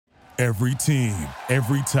Every team,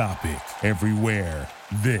 every topic, everywhere.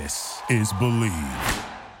 This is Believe.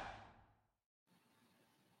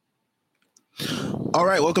 All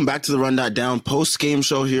right, welcome back to the Run.down post-game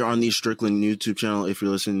show here on the Strickland YouTube channel. If you're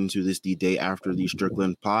listening to this the day after the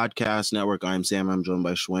Strickland Podcast Network, I'm Sam. I'm joined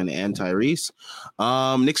by Schwinn and Tyrese.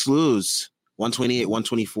 Knicks lose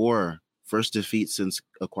 128-124. First defeat since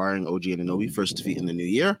acquiring OG Anunoby. First defeat in the new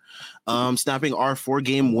year. Snapping our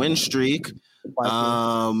 4-game win streak. It's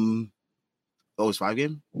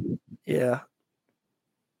 5-game? Yeah.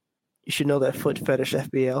 You should know that foot fetish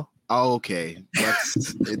FBL. Oh, okay.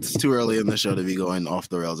 It's too early in the show to be going off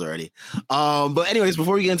the rails already. But anyways,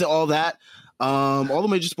 before we get into all that, all the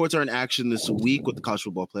major sports are in action this week with the college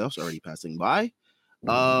football playoffs already passing by.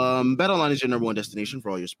 BetOnline is your number one destination for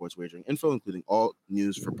all your sports wagering info, including all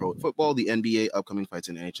news for pro football, the NBA, upcoming fights,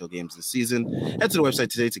 and NHL games this season. Head to the website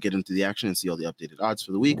today to get into the action and see all the updated odds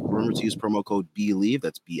for the week. Remember to use promo code BLEAV,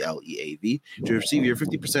 that's BLEAV, to receive your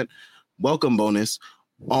 50% welcome bonus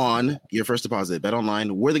on your first deposit.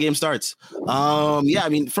 BetOnline, where the game starts. From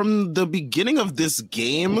the beginning of this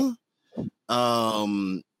game,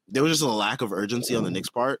 there was just a lack of urgency on the Knicks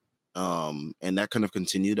part. And that kind of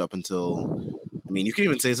continued up until, you can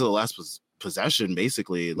even say to the last possession,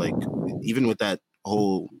 basically, like even with that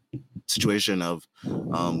whole situation of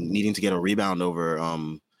needing to get a rebound over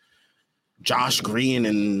Josh Green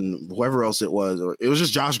and whoever else it was. Or it was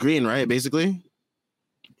just Josh Green, right? Basically.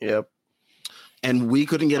 Yep. And we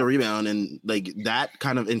couldn't get a rebound. And like that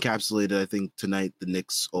kind of encapsulated, I think, tonight, the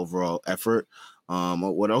Knicks' overall effort.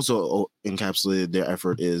 What also encapsulated their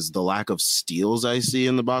effort is the lack of steals I see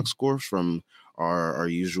in the box score from our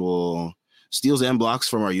usual steals and blocks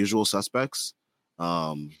from our usual suspects.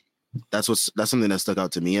 That's something that stuck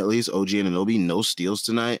out to me, at least. OG Anunoby, no steals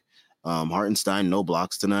tonight. Hartenstein, no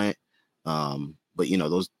blocks tonight. But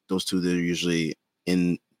those two, they're usually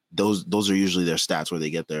in those are usually their stats where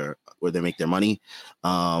they make their money.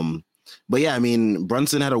 But yeah,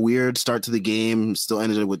 Brunson had a weird start to the game, still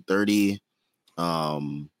ended it with 30.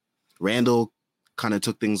 Randall kind of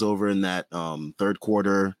took things over in that third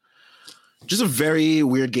quarter. Just a very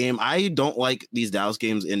weird game. I don't like these Dallas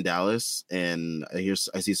games in Dallas, and I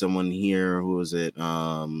see someone here. Who is it? Nick's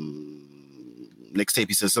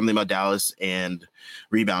Tapey says something about Dallas and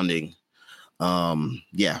rebounding.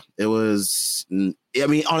 It was. On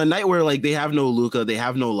a night where like they have no Luka, they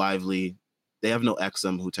have no Lively, they have no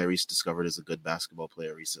Exum, who Tyrese discovered is a good basketball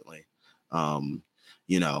player recently.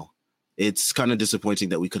 It's kind of disappointing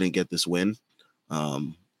that we couldn't get this win.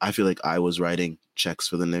 I feel like I was writing checks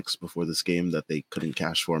for the Knicks before this game that they couldn't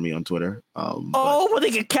cash for me on Twitter. But they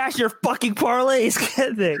can cash your fucking parlays,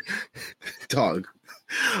 can't they? Dog.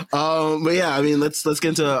 Let's get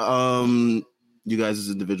into you guys'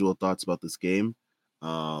 individual thoughts about this game.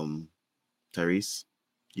 Tyrese,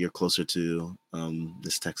 you're closer to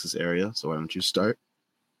this Texas area, so why don't you start?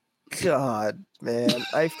 God, man,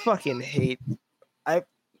 I fucking hate.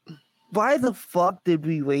 Why the fuck did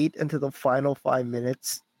we wait until the final 5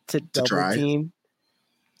 minutes to double team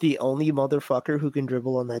the only motherfucker who can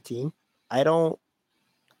dribble on that team? I do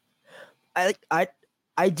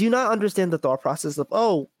not understand the thought process of,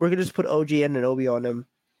 we're gonna just put OG and Anunoby on him.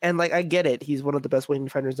 And like, I get it, he's one of the best wing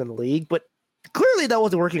defenders in the league, but clearly that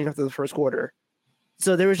wasn't working after the first quarter.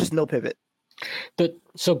 So there was just no pivot.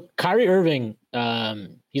 So Kyrie Irving,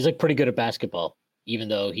 he's like pretty good at basketball, even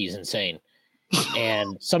though he's insane.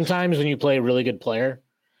 And sometimes when you play a really good player,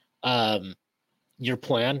 your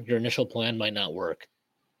initial plan might not work.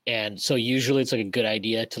 And so usually it's like a good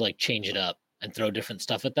idea to like change it up and throw different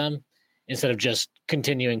stuff at them instead of just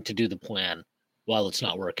continuing to do the plan while it's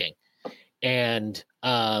not working. And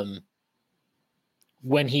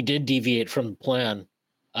when he did deviate from the plan,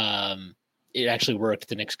 it actually worked.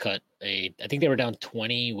 The Knicks cut I think they were down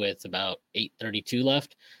 20 with about 8:32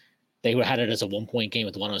 left. They had it as a 1-point game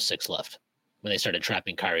with 1:06 left when they started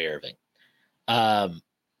trapping Kyrie Irving. I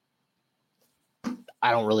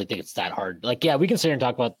don't really think it's that hard. Like, yeah, we can sit here and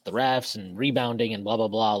talk about the refs and rebounding and blah, blah,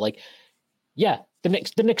 blah. Like, yeah, the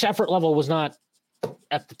Knicks effort level was not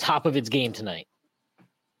at the top of its game tonight.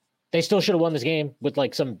 They still should have won this game with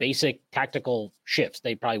like some basic tactical shifts.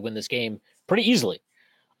 They probably win this game pretty easily.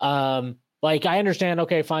 Like, I understand,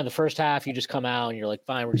 okay, fine, the first half, you just come out and you're like,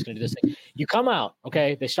 fine, we're just going to do this thing. You come out,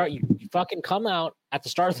 okay? You fucking come out at the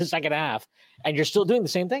start of the second half, and you're still doing the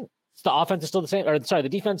same thing. The offense is still the same, the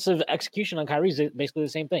defensive execution on Kyrie is basically the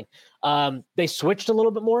same thing. They switched a little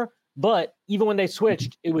bit more, but even when they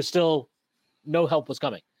switched, it was still no help was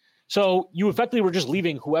coming. So you effectively were just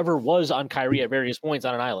leaving whoever was on Kyrie at various points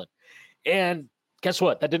on an island. And guess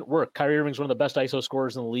what? That didn't work. Kyrie Irving's one of the best ISO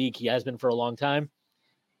scorers in the league. He has been for a long time.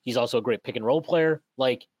 He's also a great pick and roll player.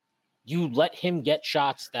 Like, you let him get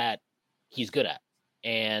shots that he's good at.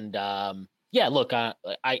 And look,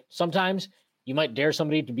 I sometimes you might dare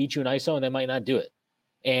somebody to beat you in ISO and they might not do it.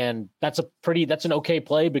 And that's an okay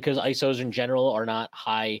play because ISOs in general are not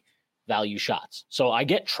high value shots. So I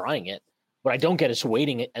get trying it, but I don't get us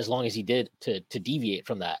waiting it as long as he did to deviate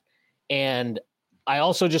from that. And I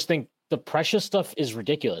also just think the Precious stuff is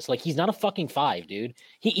ridiculous. Like, he's not a fucking 5, dude.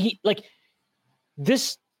 He like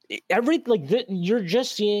this, you're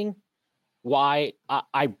just seeing why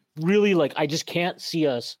I really I just can't see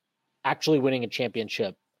us actually winning a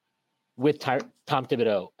championship with Tom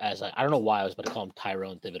Thibodeau as I don't know why I was about to call him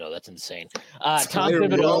Tyrone Thibodeau. That's insane. Tom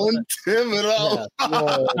Thibodeau. Yeah,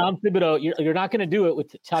 Tom Thibodeau. You're not going to do it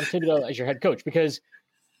with Tom Thibodeau as your head coach because,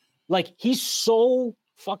 he's so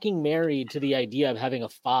fucking married to the idea of having a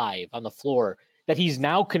 5 on the floor that he's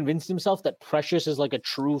now convinced himself that Precious is like a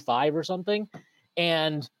true 5 or something.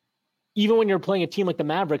 And even when you're playing a team like the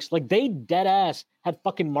Mavericks, they dead ass had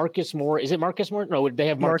fucking Marcus Moore. Is it Marcus Moore? No, they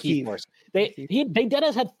have Markieff Morris. They dead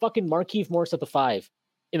ass had fucking Markieff Morris at the 5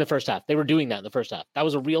 in the first half. They were doing that in the first half. That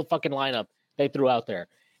was a real fucking lineup they threw out there.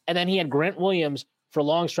 And then he had Grant Williams for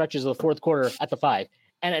long stretches of the fourth quarter at the 5.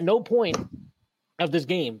 And at no point of this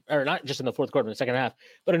game, or not just in the fourth quarter, in the second half,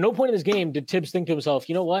 but at no point in this game did Tibbs think to himself,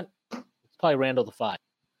 you know what? It's probably Randall the 5.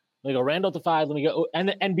 Let me go Randall the 5. Let me go.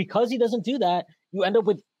 And because he doesn't do that, you end up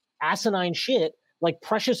with asinine shit like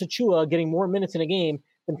Precious Achiuwa getting more minutes in a game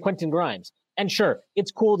than Quentin Grimes. And sure,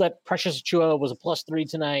 it's cool that Precious Achiuwa was a +3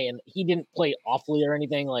 tonight and he didn't play awfully or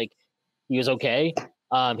anything. He was okay.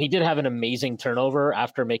 He did have an amazing turnover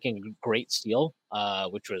after making a great steal,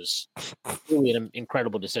 which was really an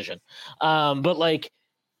incredible decision. But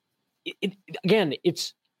again,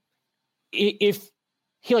 it's if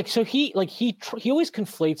he he always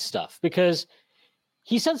conflates stuff because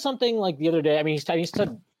he said something the other day. I mean, he's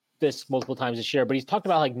said this multiple times this year, but he's talked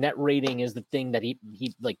about net rating is the thing that he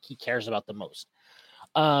cares about the most.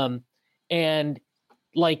 And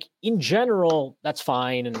in general, that's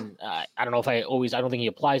fine. And I don't know if I don't think he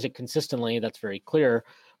applies it consistently. That's very clear.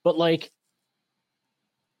 But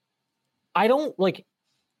I don't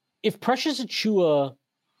if Precious Achiuwa,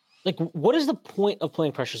 what is the point of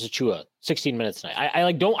playing Precious Achiuwa 16 minutes tonight?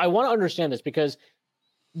 I want to understand this because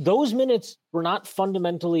those minutes were not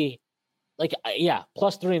fundamentally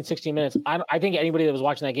 +3 in 16 minutes. I think anybody that was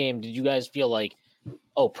watching that game, did you guys feel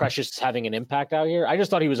Precious is having an impact out here? I just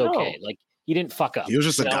thought he was okay. He didn't fuck up. He was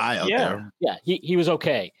just a guy out there. Yeah, he was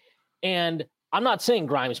okay. And I'm not saying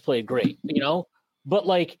Grimes played great, but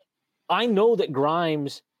I know that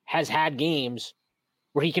Grimes has had games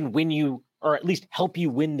where he can win you or at least help you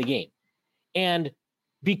win the game. And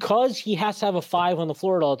because he has to have a 5 on the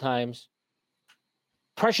floor at all times,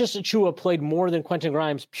 Precious Achiuwa played more than Quentin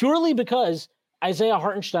Grimes purely because Isaiah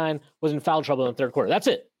Hartenstein was in foul trouble in the third quarter. That's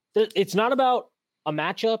it. It's not about a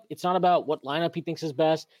matchup. It's not about what lineup he thinks is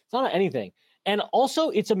best. It's not about anything. And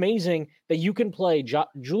also, it's amazing that you can play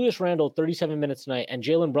Julius Randle 37 minutes tonight and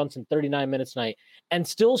Jalen Brunson 39 minutes tonight and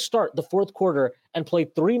still start the fourth quarter and play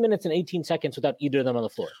 3 minutes and 18 seconds without either of them on the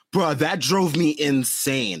floor. Bro, that drove me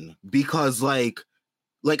insane because, I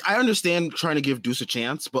understand trying to give Deuce a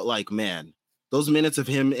chance, but, man, those minutes of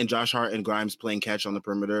him and Josh Hart and Grimes playing catch on the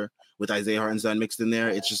perimeter with Isaiah Hartenstein mixed in there,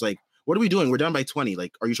 it's just what are we doing? We're down by 20.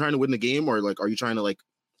 Are you trying to win the game or are you trying to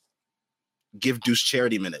give Deuce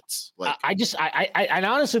charity minutes? I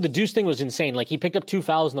honestly, the Deuce thing was insane. He picked up 2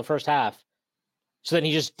 fouls in the first half, so then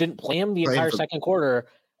he just didn't play him the entire second quarter,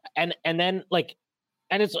 and then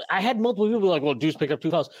and it's I had multiple people be well, Deuce picked up 2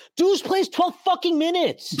 fouls. Deuce plays 12 fucking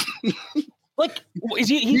minutes. Is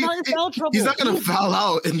he's not in foul trouble. He's not going to foul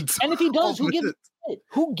out. And if he does,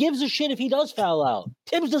 who gives a shit if he does foul out?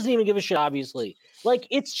 Tibbs doesn't even give a shit, obviously.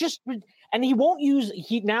 It's just, and he won't use,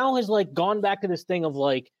 he now has gone back to this thing of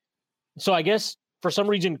so I guess for some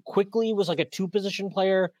reason Quickly was a 2-position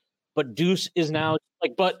player, but Deuce is now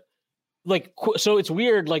so it's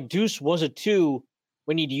weird. Deuce was a 2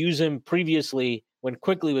 when you'd use him previously when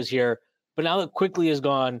Quickly was here, but now that Quickly is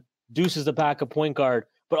gone, Deuce is the backup point guard.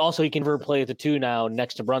 But also he can play at the 2 now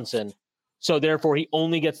next to Brunson. So therefore he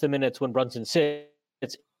only gets the minutes when Brunson sits.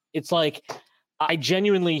 It's I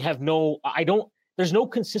genuinely have there's no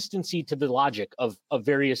consistency to the logic of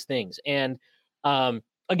various things. And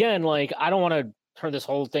again, I don't want to turn this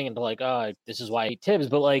whole thing into this is why I hate Tibbs,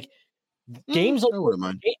 but games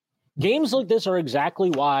games like this are exactly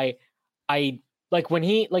why I when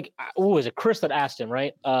he was it Chris that asked him,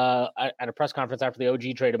 right? At a press conference after the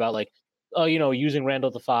OG trade about using Randall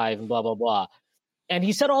at the 5 and blah, blah, blah. And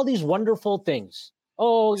he said all these wonderful things.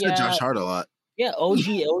 Oh, yeah. Josh Hart a lot. Yeah, OG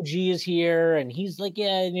is here. And he's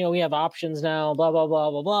we have options now, blah, blah,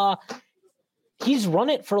 blah, blah, blah. He's run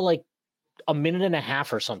it for a minute and a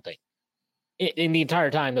half or something in the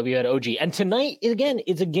entire time that we had OG. And tonight, again,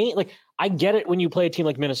 it's a game. Like, I get it when you play a team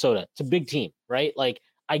like Minnesota. It's a big team, right? Like,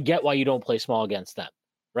 I get why you don't play small against them,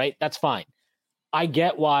 right? That's fine. I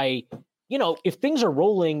get why, if things are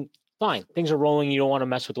rolling, fine. Things are rolling. You don't want to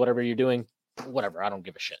mess with whatever you're doing. Whatever. I don't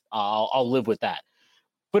give a shit. I'll live with that.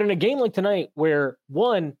 But in a game like tonight where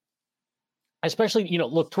one, especially,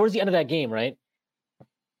 look, towards the end of that game, right?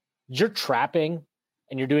 You're trapping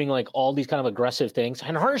and you're doing like all these kind of aggressive things.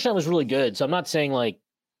 And Hartenstein was really good. So I'm not saying like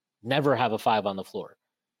never have a 5 on the floor.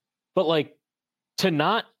 But like to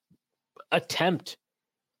not attempt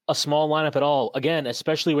a small lineup at all, again,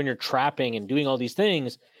 especially when you're trapping and doing all these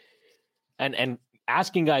things and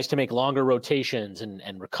asking guys to make longer rotations and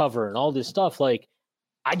recover and all this stuff, like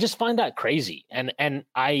I just find that crazy. And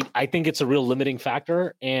I think it's a real limiting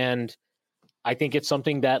factor. And I think it's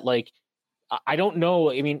something that like, I don't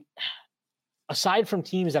know. I mean, aside from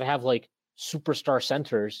teams that have like superstar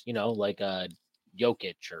centers, like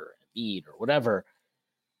Jokic or Embiid or whatever,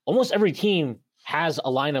 almost every team has a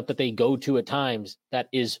lineup that they go to at times that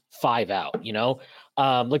is 5 out,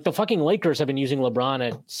 like the fucking Lakers have been using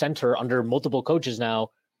LeBron at center under multiple coaches now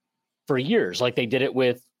for years. Like they did it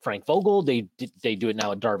with Frank Vogel. They do it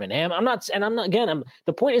now at Darvin Ham.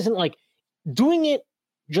 The point isn't like doing it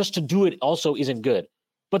just to do it also isn't good,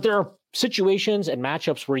 but there are situations and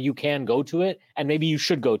matchups where you can go to it and maybe you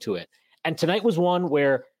should go to it. And tonight was one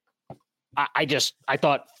where I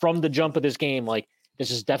thought from the jump of this game, like, this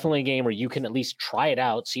is definitely a game where you can at least try it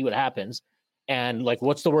out, see what happens. And like,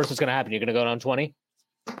 what's the worst that's going to happen? You're going to go down 20.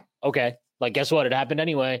 Okay. Like, guess what? It happened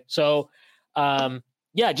anyway. So,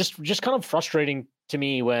 just kind of frustrating to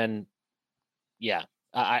me when,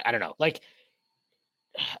 I don't know. Like,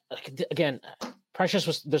 again, Precious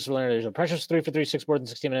was 3 for 3, 6 boards in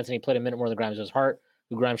 16 minutes, and he played a minute more than Grimes. It was Hart,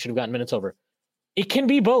 who Grimes should have gotten minutes over. It can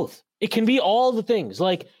be both. It can be all the things.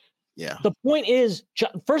 Like, yeah. The point is,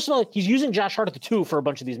 first of all, he's using Josh Hart at the 2 for a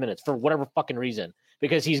bunch of these minutes for whatever fucking reason,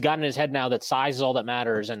 because he's gotten in his head now that size is all that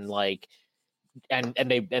matters, and like, and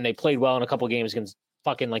they played well in a couple of games against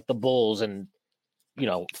fucking like the Bulls and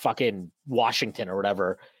fucking Washington or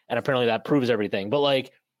whatever, and apparently that proves everything. But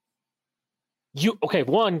like,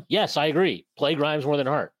 one, yes, I agree, play Grimes more than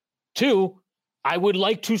Hart. 2, I would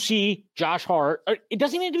like to see Josh Hart. It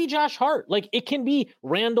doesn't need to be Josh Hart. Like, it can be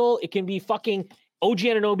Randall. It can be fucking OG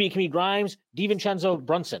Anunoby. It can be Grimes, DiVincenzo,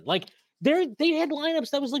 Brunson. Like, they had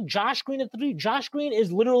lineups that was like Josh Green at 3. Josh Green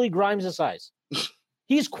is literally Grimes' size.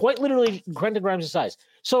 He's quite literally Quentin Grimes' size.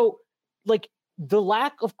 So, like, the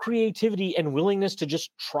lack of creativity and willingness to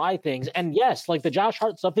just try things. And yes, like the Josh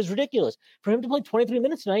Hart stuff is ridiculous. For him to play 23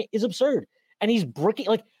 minutes tonight is absurd. And he's breaking,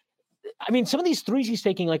 like, I mean, some of these threes he's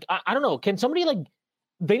taking, like, I don't know. Can somebody, like,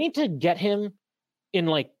 they need to get him in,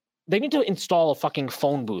 like, they need to install a fucking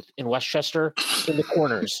phone booth in Westchester in the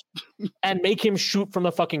corners and make him shoot from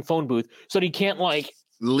the fucking phone booth so that he can't, like,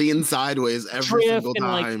 lean sideways every single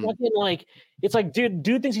time. Like, fucking, like, it's like, dude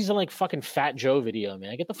thinks he's in, like, fucking Fat Joe video,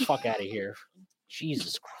 man. Get the fuck out of here.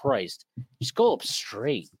 Jesus Christ. Just go up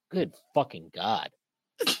straight. Good fucking God.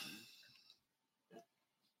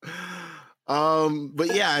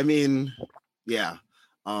 But yeah, I mean, yeah.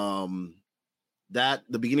 That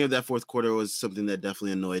the beginning of that fourth quarter was something that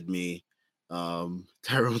definitely annoyed me.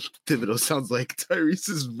 Tyrone Thibodeau sounds like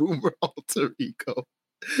Tyrese's boomer alter ego.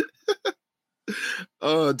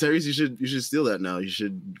 Tyrese, you should steal that now. You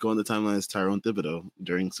should go on the timeline as Tyrone Thibodeau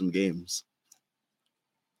during some games.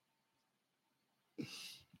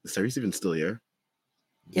 Is Tyrese even still here?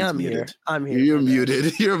 Yeah, I'm here. I'm here. You're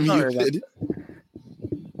muted. You're muted.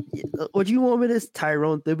 What you want me to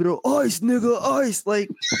Tyrone Thibodeau? Ice, nigga, ice. Like,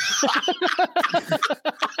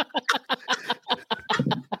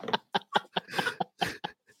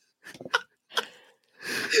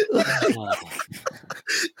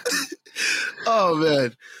 oh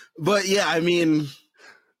man, but yeah, I mean,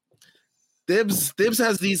 Thibs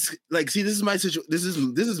has these, like, see, this is my situation. This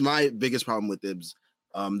is my biggest problem with Thibs,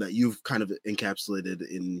 that you've kind of encapsulated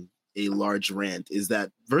in a large rant, is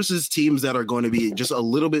that versus teams that are going to be just a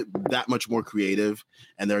little bit that much more creative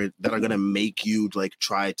and that are going to make you like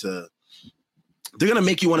they're going to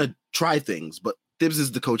make you want to try things. But Thibs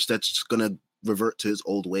is the coach that's going to revert to his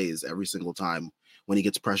old ways every single time when he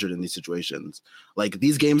gets pressured in these situations. Like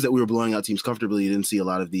these games that we were blowing out teams comfortably, you didn't see a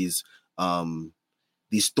lot of these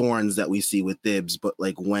thorns that we see with Thibs. But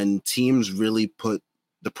like when teams really put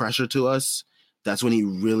the pressure to us, that's when he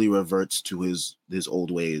really reverts to his old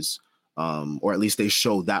ways, or at least they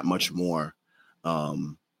show that much more.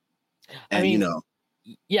 And I mean,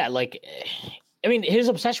 yeah, like, I mean, his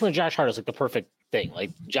obsession with Josh Hart is like the perfect thing.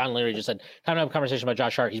 Like John Leary just said, time to have a conversation about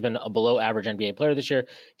Josh Hart. He's been a below average NBA player this year.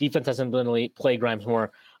 Defense hasn't been elite. Play Grimes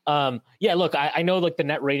more. Yeah, look, I know like the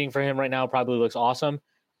net rating for him right now probably looks awesome.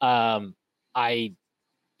 I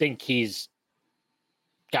think he's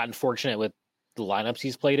gotten fortunate with the lineups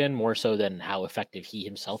he's played in more so than how effective he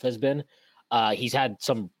himself has been. He's had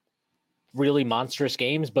some really monstrous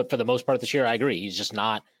games, but for the most part this year, I agree. He's just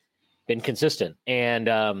not been consistent.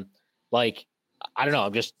 And like, I don't know,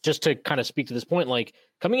 just to kind of speak to this point, like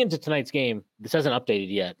coming into tonight's game, this hasn't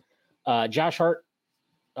updated yet. Josh Hart,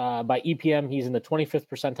 by EPM, he's in the 25th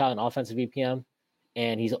percentile in offensive EPM,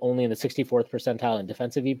 and he's only in the 64th percentile in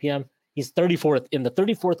defensive EPM. He's 34th in the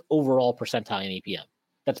 34th overall percentile in EPM.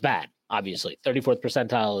 That's bad, obviously. 34th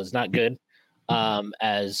percentile is not good.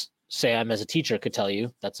 As Sam, as a teacher, could tell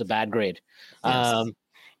you, that's a bad grade. Yes.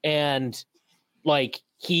 And like,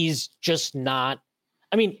 he's just not,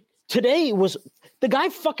 I mean, today was the guy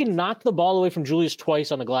fucking knocked the ball away from Julius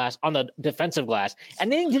twice on the glass, on the defensive glass,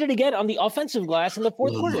 and then did it again on the offensive glass in the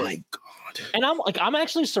fourth quarter. Oh my God. And I'm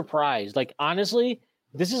actually surprised. Like, honestly,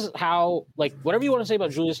 this is how, like, whatever you want to say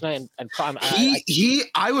about Julius tonight and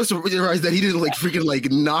I was surprised that he didn't like freaking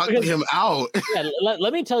like knock him out. Yeah,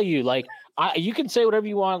 let me tell you, like, you can say whatever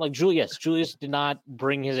you want. Like, Julius did not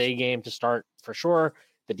bring his A game to start for sure.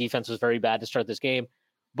 The defense was very bad to start this game.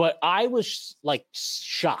 But I was like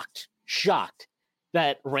shocked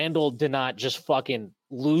that Randall did not just fucking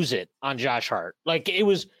lose it on Josh Hart. Like, it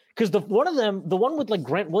was because the one with like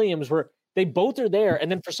Grant Williams, where they both are there, and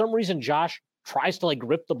then for some reason Josh tries to like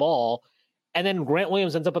rip the ball, and then Grant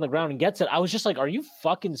Williams ends up on the ground and gets it. I was just like, are you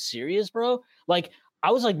fucking serious, bro? Like,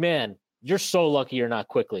 I was like, man, you're so lucky you're not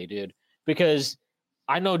Quickly, dude, because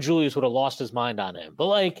I know Julius would have lost his mind on him. But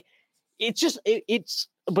like,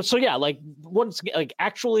 but so yeah, like once like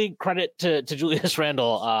actually credit to Julius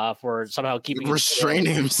Randle for somehow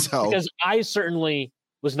restraining himself, because I certainly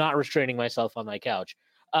was not restraining myself on my couch.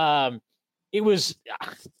 It was,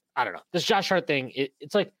 I don't know, this Josh Hart thing.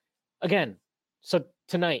 It's like, again, so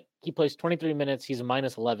tonight he plays 23 minutes. He's a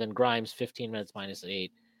 -11. Grimes 15 minutes,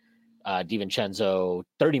 -8. DiVincenzo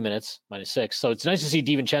 30 minutes, -6. So it's nice to see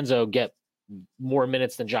DiVincenzo get more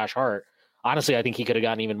minutes than Josh Hart. Honestly, I think he could have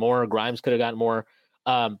gotten even more. Grimes could have gotten more.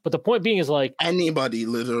 But the point being is, like, anybody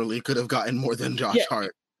literally could have gotten more than Josh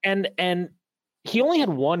Hart. And he only had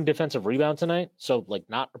one defensive rebound tonight, so like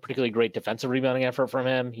not a particularly great defensive rebounding effort from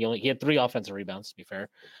him. He had 3 offensive rebounds, to be fair.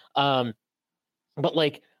 But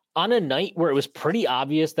like on a night where it was pretty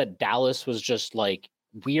obvious that Dallas was just like,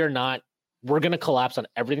 we're going to collapse on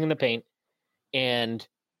everything in the paint, and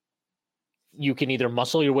you can either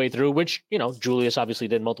muscle your way through, which, you know, Julius obviously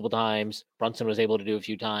did multiple times. Brunson was able to do a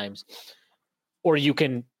few times. Or you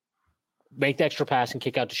can make the extra pass and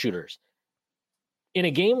kick out to shooters. In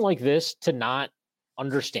a game like this, to not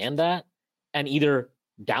understand that and either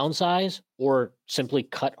downsize or simply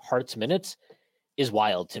cut Hart's minutes is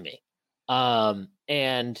wild to me.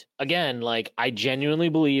 And again, like, I genuinely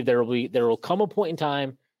believe there will come a point in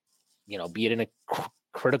time, you know, be it in a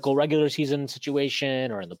critical regular season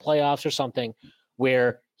situation or in the playoffs or something,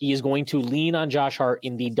 where he is going to lean on Josh Hart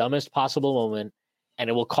in the dumbest possible moment, and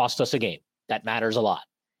it will cost us a game. That matters a lot.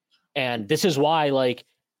 And this is why, like,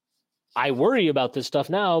 I worry about this stuff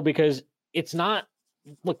now, because it's not,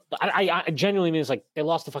 look, I genuinely mean, it's like, they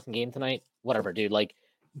lost the fucking game tonight. Whatever, dude. Like,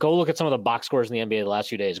 go look at some of the box scores in the NBA the last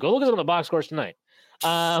few days. Go look at some of the box scores tonight.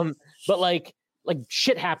 But like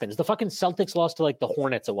shit happens. The fucking Celtics lost to like the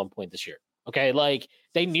Hornets at one point this year. Okay. Like,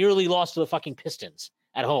 they nearly lost to the fucking Pistons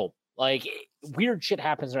at home. Like, weird shit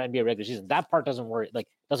happens in NBA regular season. That part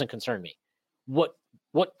doesn't concern me. What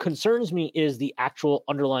concerns me is the actual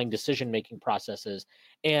underlying decision-making processes.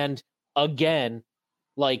 And again,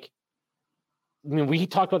 like, I mean, we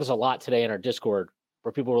talked about this a lot today in our Discord,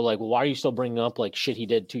 where people were like, well, why are you still bringing up like shit he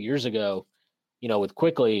did 2 years ago, you know, with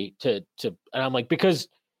Quickly and I'm like, because,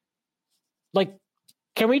 like,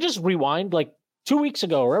 can we just rewind? Like, 2 weeks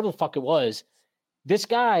ago, or wherever the fuck it was, this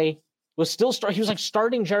guy was still he was like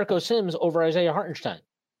starting Jericho Sims over Isaiah Hartenstein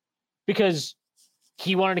because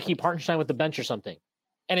he wanted to keep Hartenstein with the bench or something.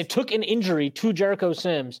 And it took an injury to Jericho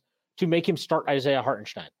Sims to make him start Isaiah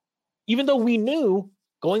Hartenstein. Even though we knew,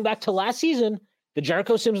 going back to last season, the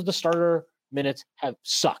Jericho Sims with the starter minutes have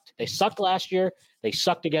sucked. They sucked last year. They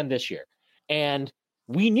sucked again this year. And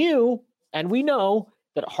we knew, and we know,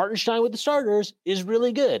 that Hartenstein with the starters is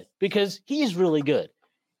really good because he's really good.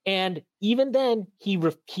 And even then, he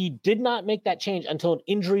did not make that change until an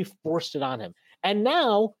injury forced it on him. And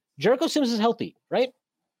now Jericho Sims is healthy, right?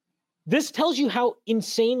 This tells you how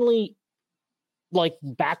insanely, like,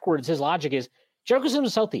 backwards his logic is. Jericho Sims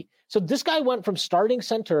is healthy. So this guy went from starting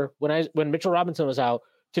center when Mitchell Robinson was out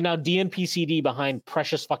to now DNP-CD behind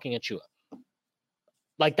Precious fucking Achua.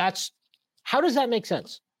 Like, how does that make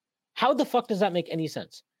sense? How the fuck does that make any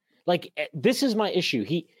sense? Like, this is my issue.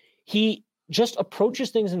 He just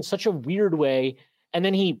approaches things in such a weird way, and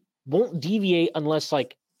then he won't deviate unless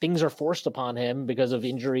like things are forced upon him because of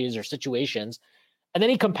injuries or situations. And then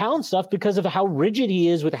he compounds stuff because of how rigid he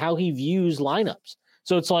is with how he views lineups.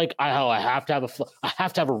 So it's like, I have to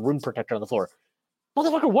have a rim protector on the floor.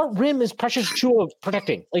 Motherfucker, what rim is Precious Achua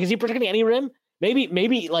protecting? Like, is he protecting any rim?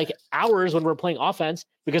 Maybe like ours when we're playing offense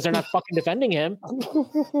because they're not fucking defending him.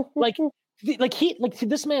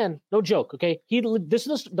 This man, no joke. Okay, this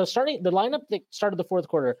is the lineup that started the fourth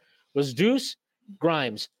quarter was Deuce,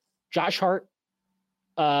 Grimes, Josh Hart,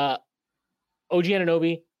 OG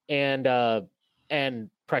Anunoby, and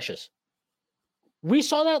Precious. We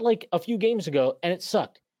saw that like a few games ago, and it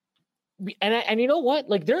sucked. And you know what?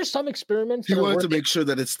 Like, there are some experiments. You wanted to make sure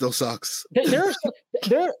that it still sucks.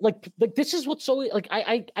 There like this is what's so like.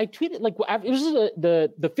 I tweeted like it was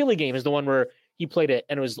the Philly game is the one where he played it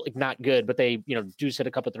and it was like not good, but they Deuce hit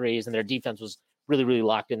a couple threes and their defense was really really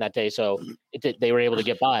locked in that day, so they were able to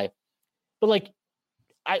get by. But like,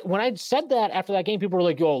 when I said that after that game, people were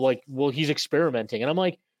like, "Oh, like, well, he's experimenting," and I'm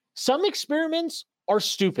like, some experiments are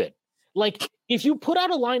stupid. Like, if you put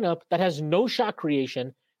out a lineup that has no shot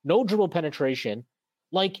creation, no dribble penetration,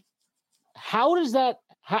 like, how does that?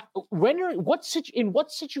 In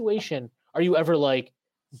what situation are you ever like,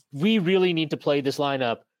 we really need to play this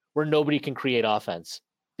lineup where nobody can create offense?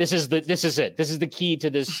 This is it. This is the key to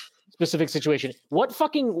this specific situation. What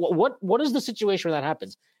is the situation where that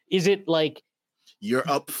happens? Is it like you're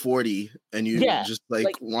up 40 and you just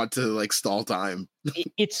like want to like stall time?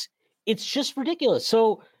 It's just ridiculous.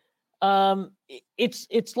 So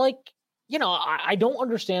it's like, I don't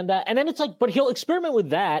understand that. And then it's like, but he'll experiment with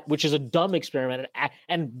that, which is a dumb experiment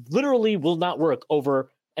and literally will not work over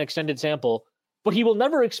an extended sample, but he will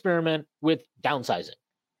never experiment with downsizing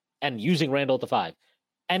and using Randall at the 5.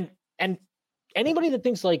 And anybody that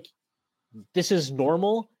thinks like this is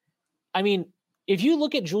normal, I mean, if you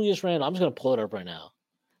look at Julius Randle, I'm just going to pull it up right now.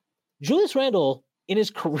 Julius Randle in his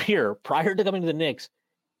career prior to coming to the Knicks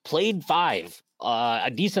played 5,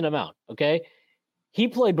 a decent amount. Okay. He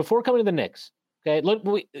played before coming to the Knicks. Okay. Look,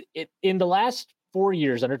 in the last 4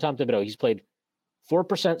 years under Tom Thibodeau, he's played 4%,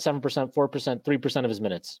 7%, 4%, 3% of his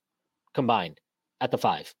minutes combined at the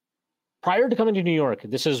 5. Prior to coming to New York,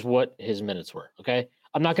 this is what his minutes were. Okay.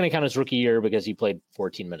 I'm not going to count his rookie year because he played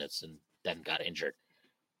 14 minutes and then got injured.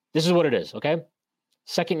 This is what it is. Okay.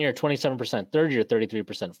 Second year, 27%, third year,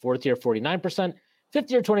 33%, fourth year, 49%,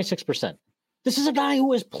 fifth year, 26%. This is a guy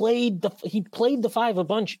who has played the 5 a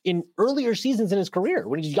bunch in earlier seasons in his career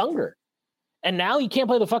when he's younger. And now he can't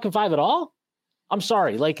play the fucking 5 at all. I'm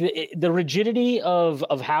sorry. Like the rigidity of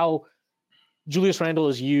how Julius Randle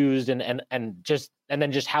is used and then just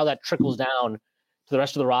how that trickles down to the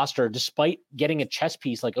rest of the roster, despite getting a chess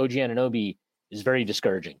piece like OG Anunoby, is very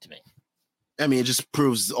discouraging to me. I mean, it just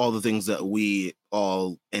proves all the things that we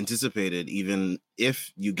all anticipated. Even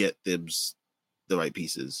if you get Thibs the right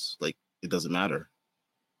pieces, like, it doesn't matter.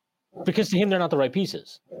 Because to him, they're not the right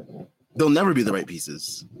pieces. They'll never be the right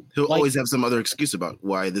pieces. He'll always have some other excuse about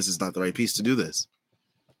why this is not the right piece to do this.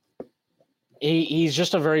 He's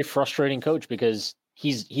just a very frustrating coach because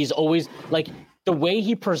he's always like the way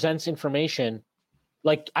he presents information.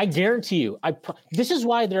 Like, I guarantee you, this is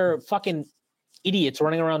why there are fucking idiots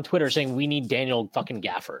running around Twitter saying we need Daniel fucking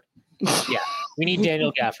Gafford. Yeah, we need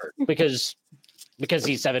Daniel Gafford because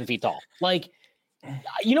he's 7 feet tall. Like,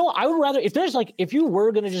 I would rather, if you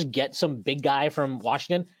were going to just get some big guy from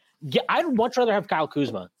Washington, I'd much rather have Kyle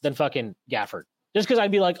Kuzma than fucking Gafford. Just because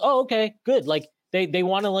I'd be like, oh, okay, good. Like, they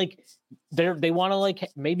want to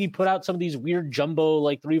maybe put out some of these weird jumbo,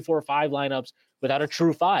 like 3, 4, 5 lineups without a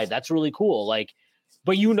true 5. That's really cool. Like,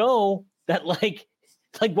 but that like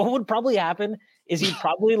what would probably happen is he'd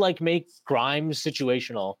probably like make Grimes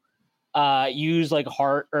situational, use like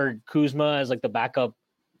Hart or Kuzma as like the backup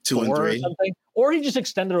 2 and 3 or something, or he just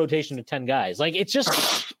extend the rotation to 10 guys. Like, it's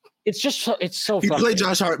so he'd play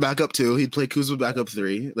Josh Hart back up 2. He'd play Kuzma back up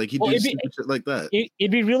 3. Like, he'd do shit like that.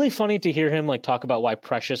 It'd be really funny to hear him like talk about why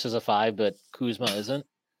Precious is a 5, but Kuzma isn't.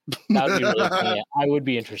 That would be really funny. I would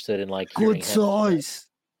be interested in like good size,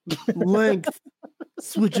 length,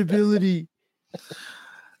 switchability.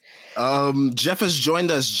 Jeff has joined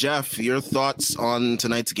us. Jeff, your thoughts on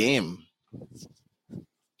tonight's game?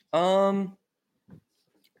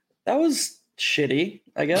 That was shitty,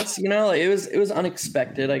 I guess. It was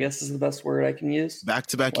unexpected, I guess is the best word I can use.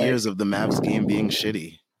 Back-to-back years of the Mavs game being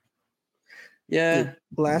shitty. Yeah. Dude,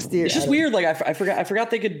 last year it's just weird. Like, I forgot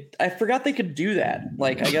they could do that.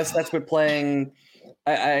 Like, I guess that's what playing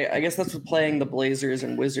I guess that's what playing the Blazers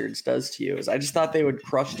and Wizards does to you. Is I just thought they would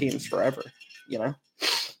crush teams forever, you know.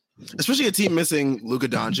 Especially a team missing Luka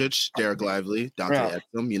Doncic, Derek Lively, Dante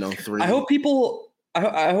Exum, three. I hope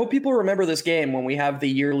people remember this game when we have the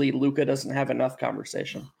yearly Luka doesn't have enough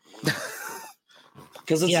conversation.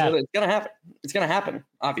 Because it's gonna happen. It's gonna happen,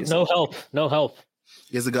 obviously. No help.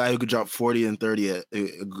 He has a guy who could drop 40 and 30.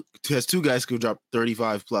 He has two guys who could drop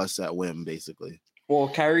 35 plus at whim, basically. Well,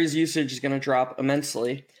 Kyrie's usage is going to drop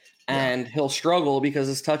immensely, and he'll struggle because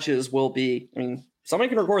his touches will be. I mean, somebody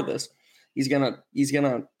can record this. He's gonna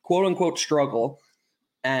quote unquote struggle,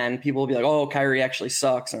 and people will be like, "Oh, Kyrie actually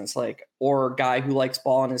sucks," and it's like, or guy who likes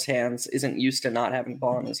ball in his hands isn't used to not having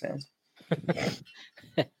ball in his hands.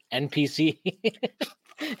 NPC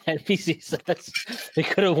says they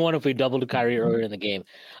could have won if we doubled Kyrie earlier in the game.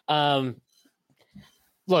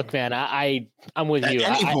 Look, man, I'm with you.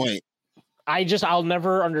 At any point. I'll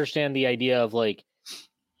never understand the idea of like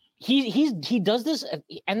he does this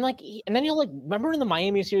and then you'll like remember in the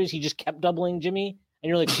Miami series he just kept doubling Jimmy and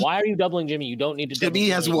you're like, why are you doubling Jimmy? You don't need to. Jimmy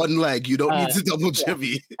has one leg. You don't need to double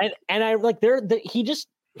Jimmy. And I like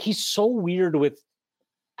he's so weird with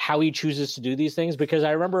how he chooses to do these things, because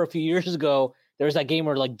I remember a few years ago there was that game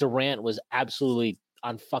where like Durant was absolutely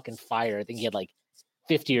on fucking fire. I think he had like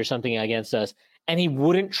 50 or something against us, and he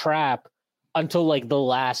wouldn't trap until like the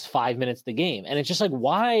last 5 minutes of the game. And it's just like,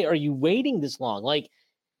 why are you waiting this long? Like,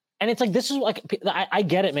 and it's like, this is like, I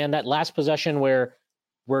get it, man. That last possession where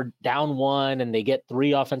we're down one and they get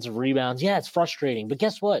 3 offensive rebounds. Yeah, it's frustrating, but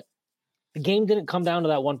guess what? The game didn't come down to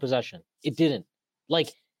that one possession. It didn't.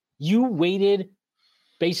 Like, you waited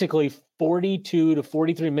basically 42 to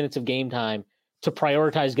 43 minutes of game time to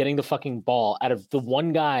prioritize getting the fucking ball out of the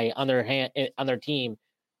one guy on their team,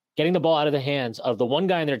 getting the ball out of the hands of the one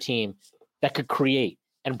guy on their team that could create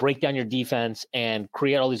and break down your defense and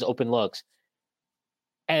create all these open looks.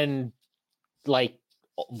 And like,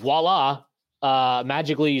 voila,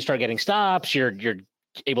 magically you start getting stops. You're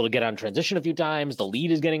able to get on transition a few times. The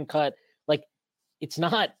lead is getting cut. Like,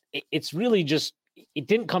 it's really just, it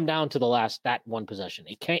didn't come down to that one possession.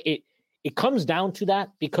 It comes down to that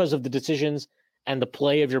because of the decisions and the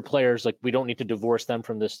play of your players. Like, we don't need to divorce them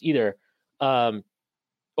from this either, over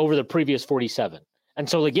the previous 47. And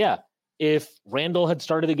so like, yeah, if Randall had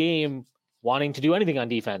started the game wanting to do anything on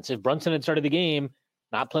defense, if Brunson had started the game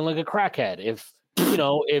not playing like a crackhead, if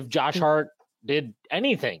Josh Hart did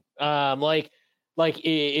anything, if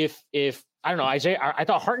I don't know, Isaiah, I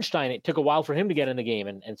thought Hartenstein, it took a while for him to get in the game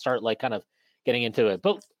and start like kind of getting into it.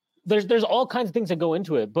 But there's all kinds of things that go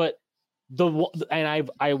into it. But I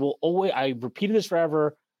repeated this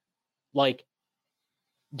forever. Like,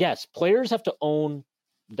 yes, players have to own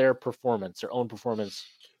their own performance,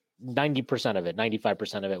 90% of it,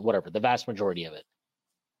 95% of it, whatever, the vast majority of it.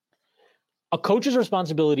 A coach's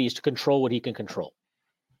responsibility is to control what he can control.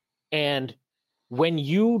 And when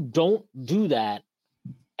you don't do that,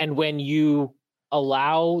 and when you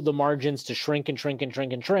allow the margins to shrink and shrink and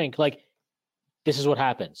shrink and shrink, like, this is what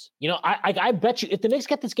happens. I bet you if the Knicks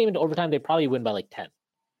get this game into overtime, they probably win by like 10.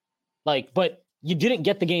 Like, but you didn't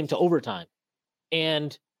get the game to overtime.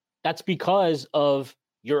 And that's because of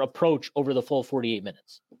your approach over the full 48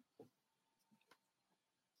 minutes.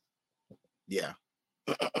 Yeah.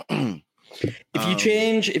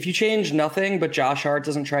 If you change nothing, but Josh Hart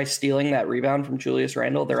doesn't try stealing that rebound from Julius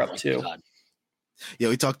Randle, they're up 2. God. Yeah,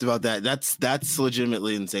 we talked about that. That's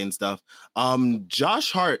legitimately insane stuff.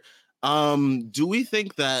 Josh Hart, do we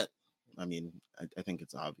think that, I mean, I think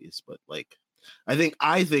it's obvious, but like, I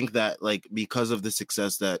think that like, because of the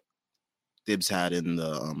success that Thibs had in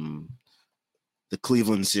the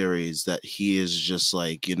Cleveland series, that he is just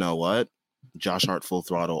like, you know what? Josh Hart full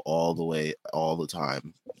throttle all the way, all the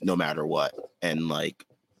time, no matter what. And like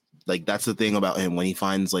that's the thing about him, when he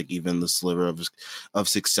finds like even the sliver of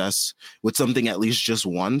success with something at least just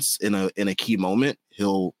once in a key moment,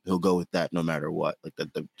 he'll go with that no matter what. Like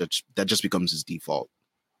that just becomes his default.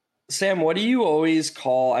 Sam, what do you always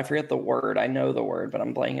call, I forget the word, I know the word, but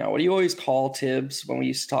I'm blanking out. What do you always call Tibbs when we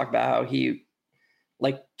used to talk about how he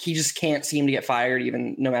just can't seem to get fired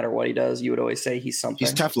even no matter what he does? You would always say he's something.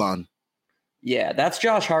 He's Teflon. Yeah, that's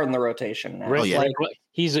Josh Hart in the rotation now. Rick, like,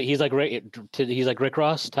 he's like Rick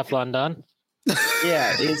Ross, Teflon Don.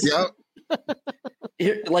 Yeah,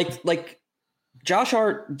 like Josh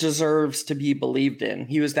Hart deserves to be believed in.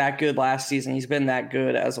 He was that good last season. He's been that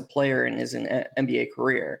good as a player in his NBA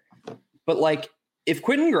career. But like, if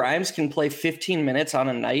Quentin Grimes can play 15 minutes on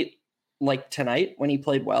a night like tonight when he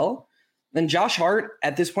played well, then Josh Hart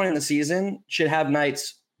at this point in the season should have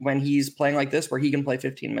nights when he's playing like this where he can play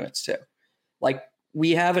 15 minutes too. Like,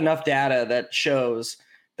 we have enough data that shows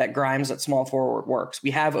that Grimes at small forward works. We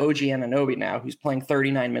have OG Anunoby now, who's playing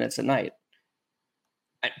 39 minutes a night.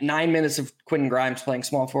 9 minutes of Quentin Grimes playing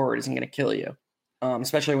small forward isn't going to kill you,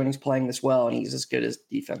 especially when he's playing this well and he's as good as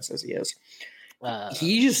defense as he is.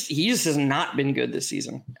 He just has not been good this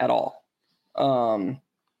season at all. I'm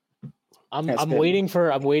waiting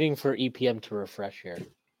for EPM to refresh here.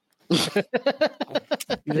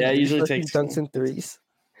 Yeah, it usually takes dunks and threes.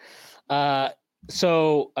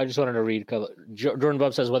 So I just wanted to read. Jordan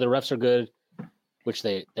Bub says whether refs are good, which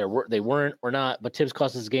they weren't or not, but Tibbs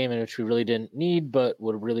cost us a game in which we really didn't need, but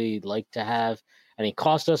would really like to have, and he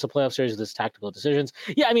cost us a playoff series with his tactical decisions.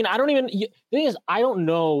 Yeah, I mean, the thing is, I don't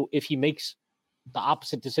know if he makes the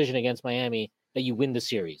opposite decision against Miami that you win the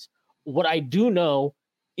series. What I do know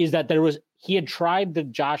is that he had tried the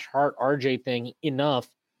Josh Hart RJ thing enough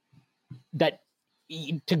that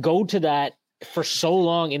to go to that for so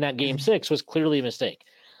long in that game 6 was clearly a mistake.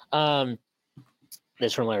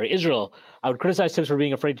 This from Larry Israel. I would criticize Tibbs for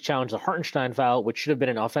being afraid to challenge the Hartenstein foul, which should have been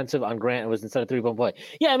an offensive on Grant and was instead of 3-point play.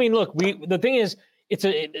 Yeah, I mean, look, the thing is in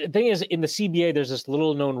the CBA, there's this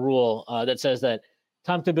little known rule that says that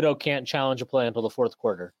Tom Thibodeau can't challenge a play until the fourth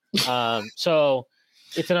quarter. So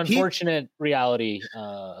it's an unfortunate reality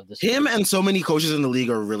of this. Him and so many coaches in the league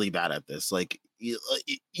are really bad at this. Like,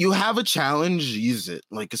 you have a challenge, use it.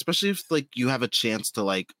 Like, especially if like you have a chance to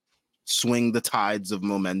like swing the tides of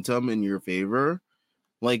momentum in your favor,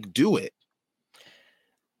 like do it.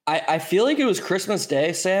 I feel like it was Christmas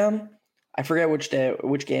Day, Sam. I forget which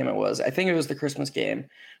game it was. I think it was the Christmas game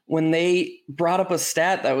when they brought up a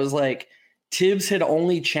stat that was like Tibbs had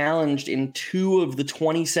only challenged in 2 of the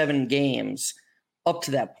 27 games up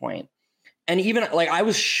to that point. And even like I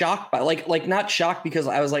was shocked by like not shocked because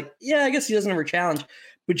I was like, yeah, I guess he doesn't ever challenge,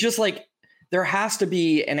 but just like there has to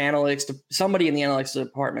be somebody in the analytics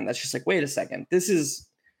department that's just like, wait a second,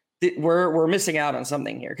 we're missing out on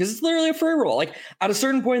something here because it's literally a free roll. Like at a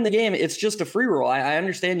certain point in the game, it's just a free roll. I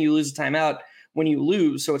understand you lose a timeout when you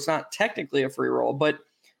lose, so it's not technically a free roll. But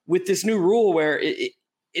with this new rule where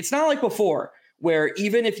it's not like before, where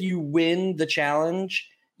even if you win the challenge,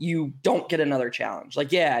 you don't get another challenge.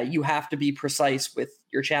 Like, yeah, you have to be precise with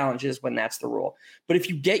your challenges when that's the rule. But if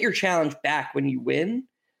you get your challenge back when you win,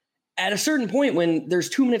 at a certain point when there's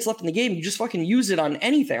 2 minutes left in the game, you just fucking use it on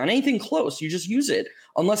anything close. You just use it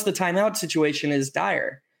unless the timeout situation is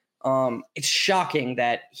dire. It's shocking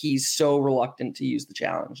that he's so reluctant to use the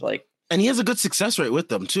challenge. Like, and he has a good success rate with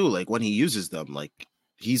them too. Like when he uses them, like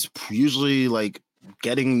he's usually like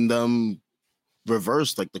getting them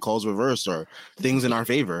reversed, like the calls reversed or things in our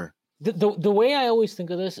favor. The way I always think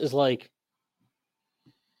of this is like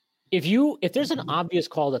if there's an obvious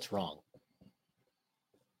call that's wrong,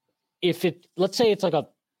 let's say it's like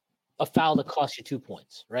a foul that costs you 2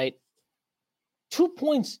 points, right? 2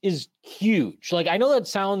 points is huge. Like I know that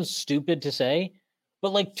sounds stupid to say,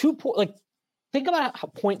 but like think about how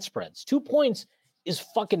point spreads. 2 points is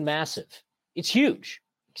fucking massive. It's huge.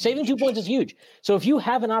 Saving 2 points is huge. So if you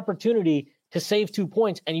have an opportunity to save 2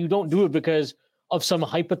 points and you don't do it because of some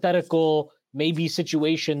hypothetical maybe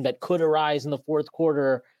situation that could arise in the fourth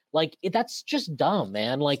quarter, like that's just dumb,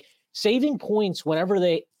 man. Like saving points whenever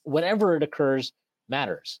it occurs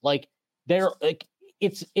matters. Like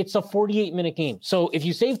it's a 48-minute game. So if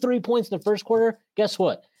you save 3 points in the first quarter, guess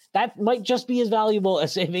what? That might just be as valuable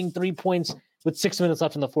as saving 3 points with 6 minutes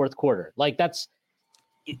left in the fourth quarter. Like that's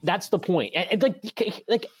the point. And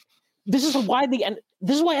like this is why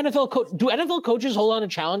NFL coaches hold on to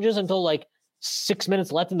challenges until like 6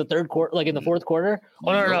 minutes left in the third quarter, like in the fourth quarter.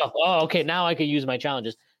 Oh no. Oh, okay. Now I could use my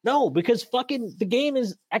challenges. No, because fucking the game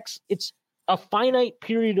is it's a finite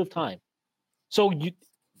period of time. So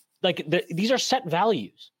these are set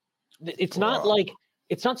values. It's not like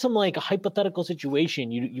it's not some like hypothetical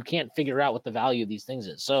situation. You can't figure out what the value of these things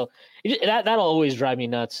is. So that'll always drive me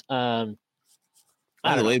nuts. By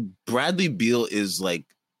the way, Bradley Beal is like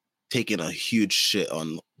taking a huge shit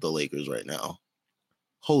on the Lakers right now.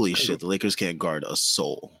 Holy shit, the Lakers can't guard a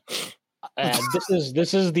soul. This is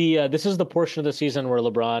the portion of the season where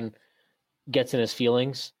LeBron gets in his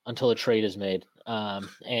feelings until a trade is made.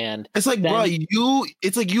 And it's like, bro, you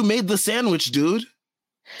made the sandwich, dude.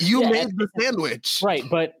 You made the sandwich. Right,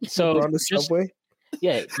 but so on the subway.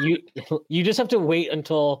 Yeah, you just have to wait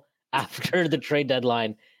until after the trade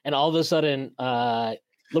deadline, and all of a sudden,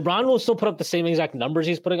 LeBron will still put up the same exact numbers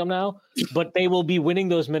he's putting up now, but they will be winning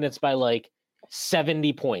those minutes by like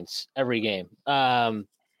 70 points every game.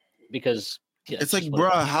 Because it's like, bro,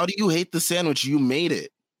 how do you hate the sandwich? You made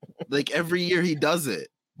it. Like every year he does it.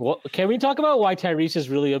 Well, can we talk about why Tyrese is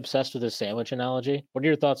really obsessed with his sandwich analogy? What are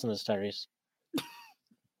your thoughts on this, Tyrese?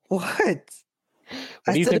 What?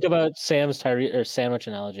 What do you think about Sam's sandwich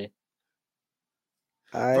analogy?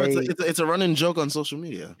 Bro, it's a running joke on social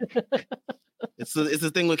media. It's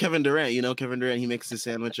the thing with Kevin Durant. You know, Kevin Durant, he makes his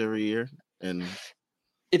sandwich every year, and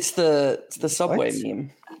it's the Subway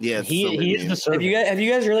meme. Yeah, he is the servant. Have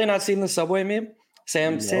you guys really not seen the Subway meme?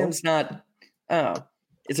 Sam's not. Oh,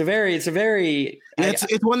 it's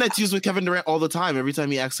one that's used with Kevin Durant all the time. Every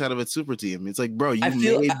time he acts out of a super team, it's like, bro, you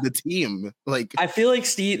made the team. Like, I feel like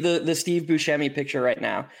the Steve Buscemi picture right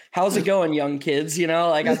now. How's it going, young kids? You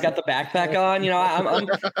know, like I've got the backpack on. You know,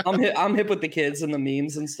 I'm hip with the kids and the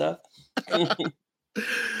memes and stuff.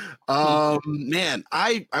 Man,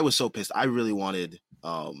 I was so pissed. I really wanted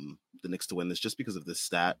the Knicks to win this just because of this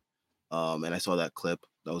stat. And I saw that clip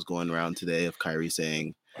that was going around today of Kyrie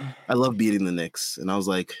saying, I love beating the Knicks. And I was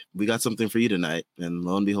like, we got something for you tonight. And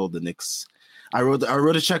lo and behold, the Knicks. I wrote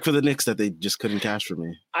a check for the Knicks that they just couldn't cash for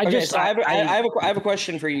me. I have a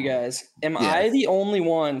question for you guys. Am I the only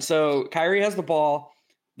one? So Kyrie has the ball.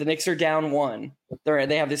 The Knicks are down 1.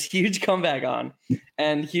 They have this huge comeback on.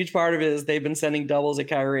 And huge part of it is they've been sending doubles at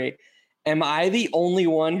Kyrie. Am I the only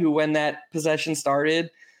one who, when that possession started,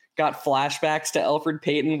 got flashbacks to Elfrid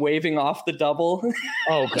Payton waving off the double?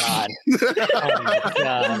 Oh, God. Oh, my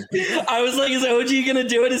God. I was like, is OG going to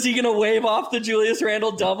do it? Is he going to wave off the Julius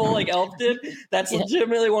Randle double like Elf did? That's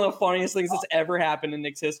legitimately one of the funniest things that's ever happened in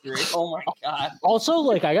Knicks history. Oh, my God. Also,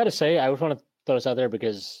 like, I got to say, I just want to throw this out there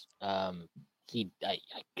because I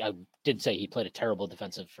did say he played a terrible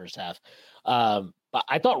defensive first half. But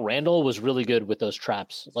I thought Randle was really good with those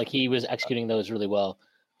traps. Like, he was executing those really well.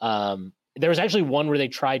 There was actually one where they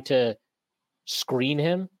tried to screen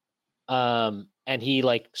him, and he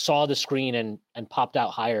like saw the screen and popped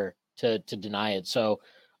out higher to deny it. So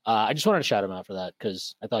I just wanted to shout him out for that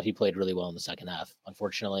because I thought he played really well in the second half.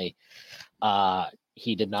 Unfortunately,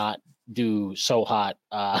 he did not do so hot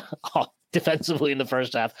defensively in the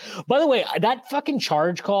first half. By the way, that fucking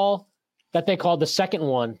charge call that they called, the second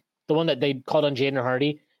one, the one that they called on Jaden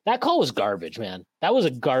Hardy, that call was garbage, man. That was a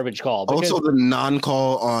garbage call. Also, the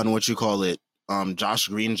non-call on what you call it, Josh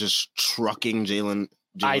Green just trucking Jalen.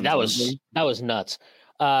 That was nuts.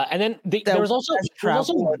 And then there was also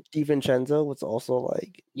DiVincenzo was also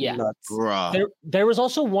like nuts. There was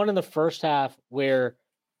also one in the first half where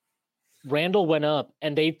Randle went up,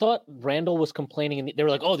 and they thought Randle was complaining, and they were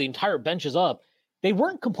like, "Oh, the entire bench is up." They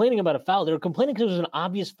weren't complaining about a foul; they were complaining because it was an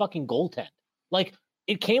obvious fucking goaltend. Like,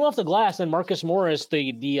 it came off the glass, and Marcus Morris,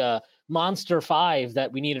 the monster 5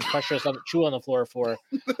 that we needed pressure chew on the floor for,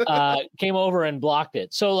 came over and blocked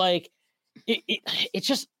it. So like, it's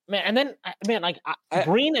just, man. And then like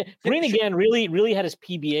Green again really had his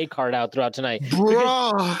PBA card out throughout tonight.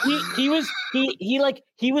 Bro, he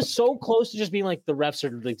was so close to just being like, the refs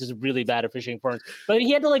are like, this is really bad officiating for him, but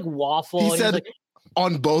he had to like waffle. He said,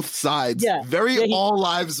 on both sides, all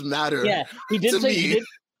lives matter. Yeah, he did say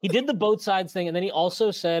he did the both sides thing, and then he also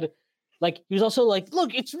said, like, he was also like,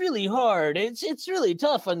 look, it's really hard. It's really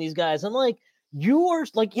tough on these guys. I'm like, you're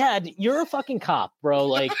a fucking cop, bro.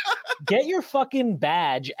 Like, get your fucking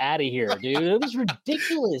badge out of here, dude. It was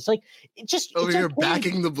ridiculous. Like, it just over here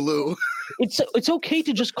backing the blue. It's okay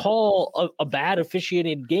to just call a bad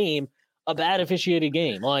officiated game a bad officiated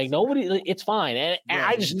game. Like, nobody, it's fine. And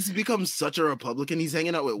I just, he's become such a Republican. He's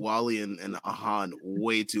hanging out with Wally and Ahan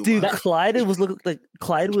way too much. Dude,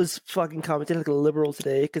 Clyde was fucking commenting like a liberal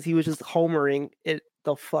today because he was just homering it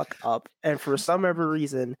the fuck up. And for some ever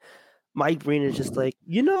reason, Mike Green is just like,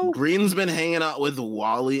 Green's been hanging out with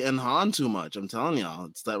Wally and Han too much. I'm telling y'all,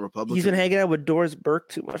 it's that Republican. He's been hanging out with Doris Burke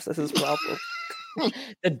too much. That's his problem.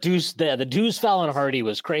 the deuce foul on Hardy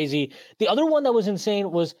was crazy. The other one that was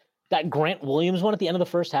insane was that Grant Williams one at the end of the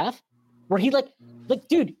first half, where he like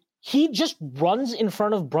dude, he just runs in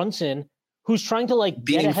front of Brunson, who's trying to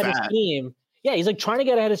get ahead of steam. Yeah, he's trying to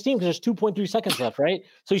get ahead of steam because there's 2.3 seconds left, right?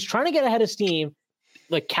 So he's trying to get ahead of steam,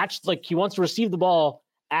 he wants to receive the ball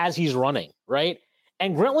as he's running, right?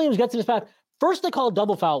 And Grant Williams gets in his path. First, they call a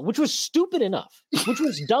double foul, which was stupid enough, which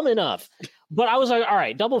was dumb enough. But I was like, all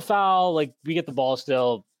right, double foul, we get the ball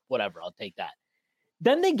still, whatever, I'll take that.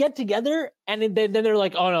 Then they get together, and then they're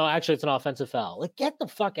like, oh, no, actually, it's an offensive foul. Get the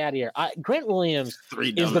fuck out of here. Grant Williams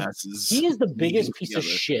he is the biggest piece of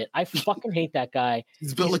shit. I fucking hate that guy.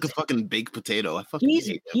 He's built like a fucking baked potato. I fucking hate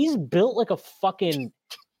him. He's built like a fucking,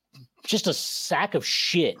 just a sack of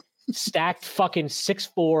shit. Stacked fucking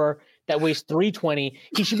 6'4" that weighs 320.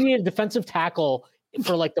 He should be a defensive tackle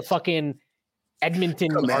for the fucking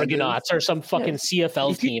Edmonton Argonauts or some fucking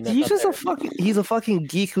CFL team. He's a fucking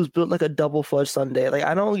geek who's built like a double fudge sundae.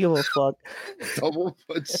 I don't give a fuck. Double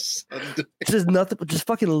fudge sundae. Just nothing, just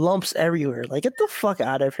fucking lumps everywhere. Get the fuck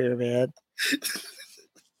out of here, man.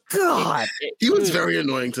 God, he was very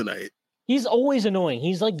annoying tonight. He's always annoying. He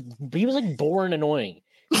was like born annoying.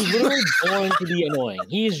 He's literally born to be annoying.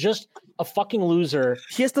 He is just a fucking loser.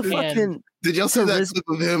 He has the fucking. Did y'all see that clip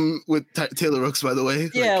of him with Taylor Rooks, by the way?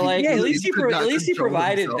 Yeah, at least he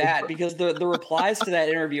provided himself. that, because the replies to that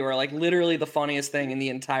interview are like literally the funniest thing in the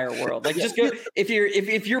entire world. Like, just go if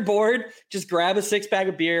you're bored, just grab a 6-pack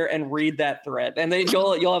of beer and read that thread, and then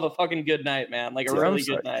you'll have a fucking good night, man. Like a really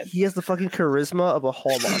good night. He has the fucking charisma of a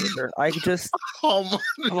hall monitor. I could just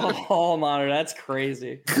hall monitor. That's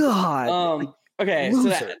crazy. God. Okay,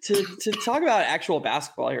 so to talk about actual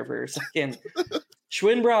basketball here for a second.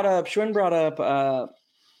 Schwinn brought up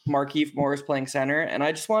Markieff Morris playing center, and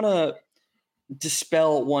I just want to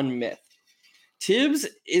dispel one myth. Tibbs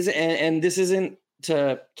is, and this isn't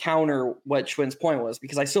to counter what Schwinn's point was,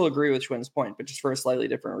 because I still agree with Schwinn's point, but just for a slightly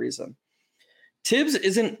different reason. Tibbs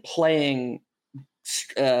isn't playing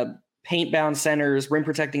paint-bound centers,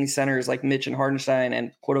 rim-protecting centers like Mitch and Hardenstein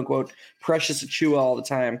and quote-unquote Precious Achiuwa all the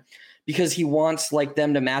time, because he wants like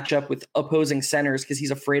them to match up with opposing centers because he's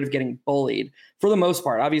afraid of getting bullied for the most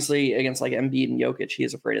part. Obviously, against like Embiid and Jokic, he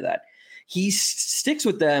is afraid of that. He sticks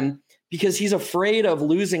with them because he's afraid of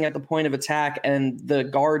losing at the point of attack and the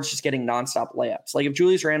guards just getting nonstop layups. Like if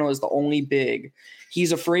Julius Randle is the only big,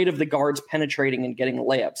 he's afraid of the guards penetrating and getting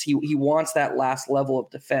layups. He wants that last level of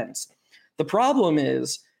defense. The problem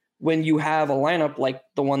is when you have a lineup like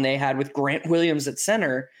the one they had with Grant Williams at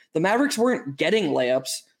center, the Mavericks weren't getting layups.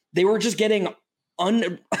 They were just getting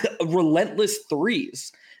relentless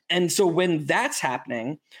threes. And so when that's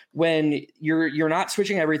happening, when you're not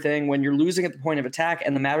switching everything, when you're losing at the point of attack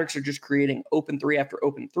and the Mavericks are just creating open three after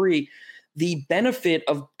open three, the benefit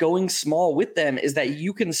of going small with them is that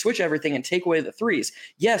you can switch everything and take away the threes.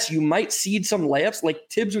 Yes, you might cede some layups. Like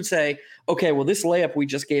Tibbs would say, okay, well, this layup we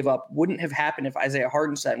just gave up wouldn't have happened if Isaiah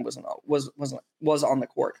Hardenstein was on the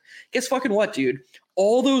court. Guess fucking what, dude?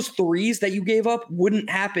 All those threes that you gave up wouldn't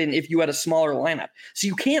happen if you had a smaller lineup. So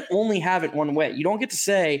you can't only have it one way. You don't get to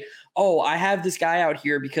say, oh, I have this guy out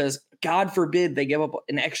here because God forbid they give up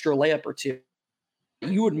an extra layup or two.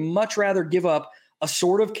 You would much rather give up a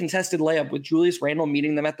sort of contested layup with Julius Randle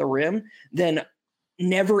meeting them at the rim than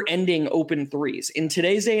never-ending open threes. In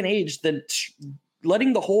today's day and age,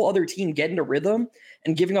 letting the whole other team get into rhythm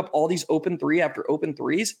and giving up all these open three after open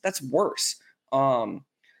threes, that's worse.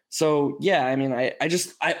 So yeah, I mean,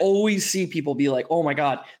 I always see people be like, oh my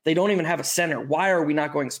God, they don't even have a center. Why are we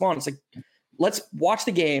not going small? And it's like, let's watch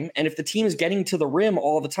the game. And if the team is getting to the rim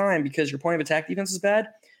all the time because your point of attack defense is bad,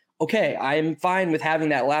 okay, I'm fine with having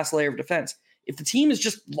that last layer of defense. If the team is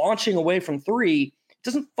just launching away from three, it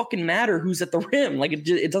doesn't fucking matter who's at the rim. Like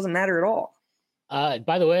it doesn't matter at all.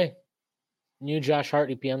 By the way, new Josh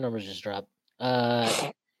Hart EPM numbers just dropped.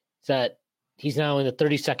 That he's now in the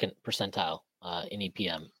 32nd percentile in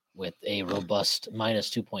EPM with a robust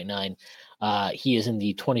minus 2.9. He is in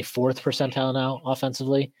the 24th percentile now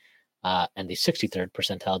offensively and the 63rd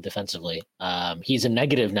percentile defensively. He's a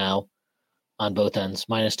negative now on both ends,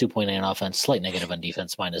 minus 2.9 on offense, slight negative on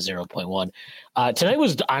defense, minus 0.1. Tonight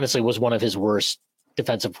was one of his worst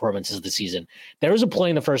defensive performances of the season. There was a play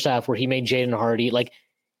in the first half where he made Jaden Hardy,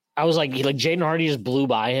 Jaden Hardy just blew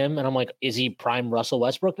by him. And I'm like, is he prime Russell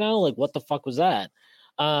Westbrook now? Like, what the fuck was that?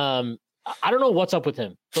 I don't know what's up with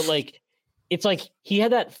him, but like, it's like he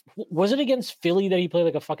had that, was it against Philly that he played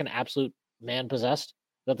like a fucking absolute man possessed?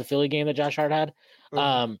 Is that the Philly game that Josh Hart had?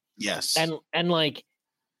 Yes. And like,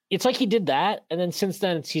 it's like he did that, and then since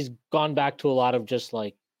then he's gone back to a lot of just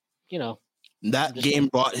like, that game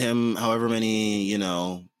brought him however many,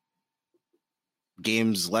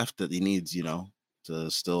 games left that he needs,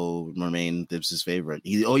 to still remain Thibs' favorite.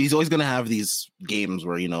 He's always going to have these games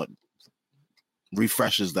where, it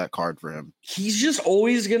refreshes that card for him. He's just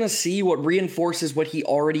always going to see what reinforces what he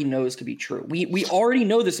already knows to be true. We already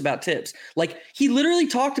know this about Tibbs. Like, he literally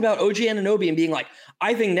talked about OG Anunoby and being like,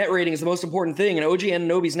 I think net rating is the most important thing, and OG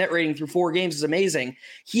Anunoby's net rating through 4 games is amazing.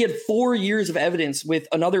 He had 4 years of evidence with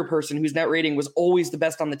another person whose net rating was always the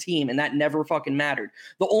best on the team, and that never fucking mattered.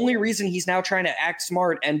 The only reason he's now trying to act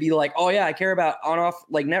smart and be like, oh yeah, I care about on-off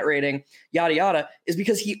like net rating, yada yada, is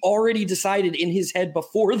because he already decided in his head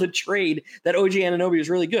before the trade that OG Anunoby was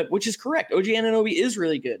really good, which is correct. OG Anunoby is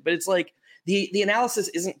really good, but it's like the analysis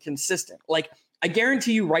isn't consistent. Like, I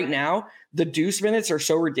guarantee you right now, the Deuce minutes are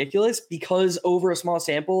so ridiculous because over a small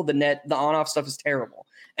sample, the on-off stuff is terrible.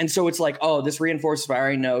 And so it's like, oh, this reinforces what I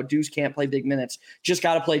already know. Deuce can't play big minutes. Just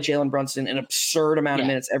got to play Jalen Brunson an absurd amount of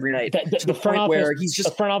minutes every night. The front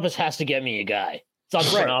office has to get me a guy. It's on the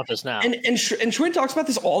front office now. And Schwinn talks about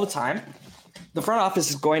this all the time. The front office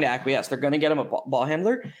is going to acquiesce. They're going to get him a ball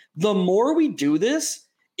handler. The more we do this,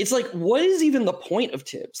 it's like, what is even the point of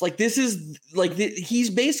Tibbs? Like, this is like he's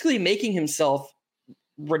basically making himself.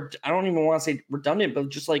 I don't even want to say redundant, but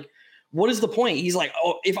just like, what is the point? He's like,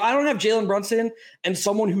 oh, if I don't have Jalen Brunson and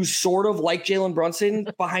someone who's sort of like Jalen Brunson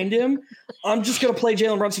behind him, I'm just going to play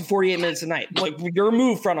Jalen Brunson 48 minutes a night. Like, your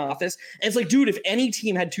move, front office. And it's like, dude, if any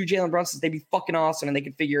team had 2 Jalen Brunsons, they'd be fucking awesome and they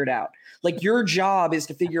could figure it out. Like, your job is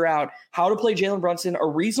to figure out how to play Jalen Brunson a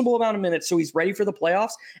reasonable amount of minutes so he's ready for the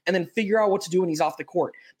playoffs, and then figure out what to do when he's off the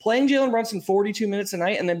court. Playing Jalen Brunson 42 minutes a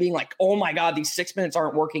night and then being like, oh my God, these 6 minutes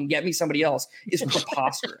aren't working, get me somebody else, is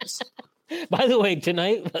preposterous. By the way,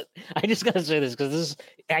 tonight, I just got to say this because this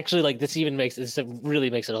actually, like, this really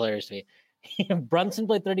makes it hilarious to me. Brunson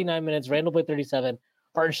played 39 minutes, Randall played 37,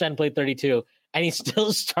 Hartenstein played 32, and he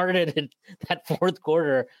still started in that fourth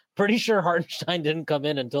quarter. Pretty sure Hartenstein didn't come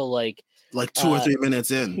in until like 2 or 3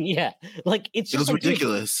 minutes in. Yeah, like it was like,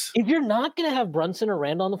 ridiculous. If you're not going to have Brunson or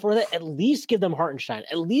Randall on the floor, at least give them Hartenstein.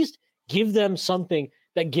 At least give them something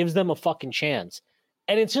that gives them a fucking chance.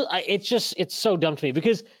 And it's so dumb to me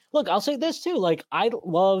because look, I'll say this too. Like, I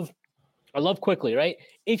love Quickly, right?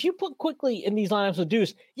 If you put Quickly in these lineups with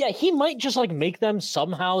Deuce, yeah, he might just like make them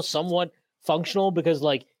somehow somewhat functional because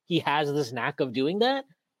like he has this knack of doing that.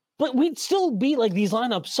 But we'd still be like, these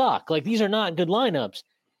lineups suck. Like, these are not good lineups.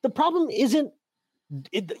 The problem isn't.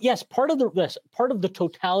 Part of the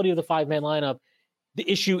totality of the 5-man lineup.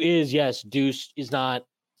 The issue is, yes, Deuce is not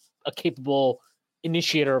a capable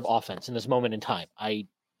initiator of offense in this moment in time. I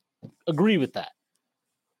agree with that.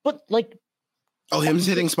 But like, him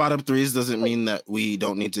hitting spot up threes doesn't mean that we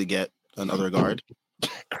don't need to get another guard.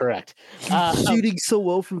 Correct. Shooting so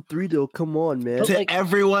well from 3 though. Come on, man. To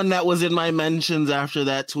everyone that was in my mentions after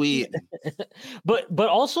that tweet. but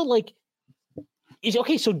also like,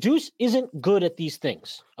 okay, so Deuce isn't good at these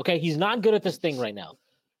things. Okay, he's not good at this thing right now.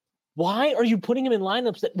 Why are you putting him in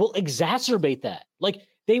lineups that will exacerbate that? Like,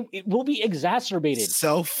 it will be exacerbated.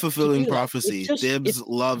 Self-fulfilling prophecy. Dibs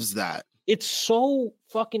loves that. It's so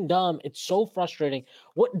fucking dumb. It's so frustrating.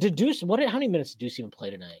 How many minutes did Deuce even play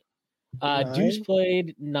tonight? Deuce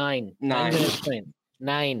played 9 minutes playing.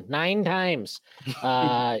 Nine times.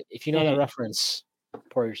 If you know that reference,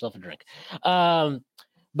 pour yourself a drink.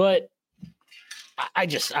 But I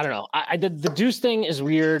don't know. The Deuce thing is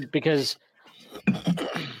weird because,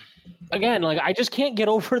 again, like, I just can't get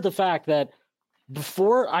over the fact that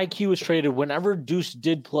before IQ was traded, whenever Deuce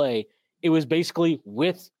did play, it was basically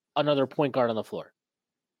with another point guard on the floor.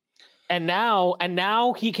 And now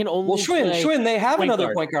he can only Schwinn, they have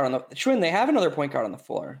another point guard on the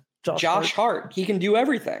floor. Josh Hart. He can do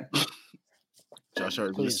everything. Josh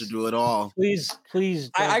Hart used to do it all.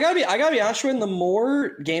 Please. I gotta be honest, Schwinn, the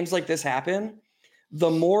more games like this happen, the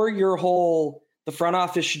more the front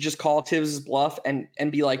office should just call Tibbs' bluff and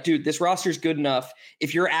be like, dude, this roster's good enough.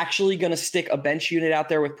 If you're actually going to stick a bench unit out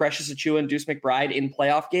there with Precious Achiuwa and Deuce McBride in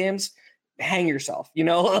playoff games, hang yourself,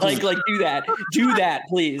 like do that,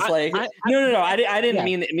 please. No. I didn't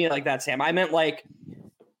mean like that, Sam. I meant like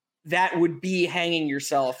that would be hanging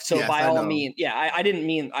yourself. So yes, by all means, I didn't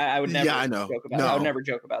mean, I would never joke about that. I would never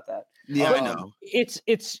joke about that. Yeah, I know.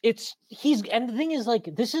 And the thing is, like,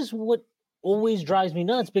 this is what always drives me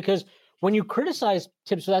nuts because when you criticize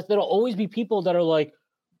Tibbs for that, there'll always be people that are like,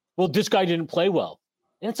 well, this guy didn't play well.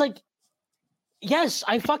 And it's like, yes,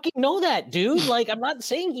 I fucking know that, dude. Like, I'm not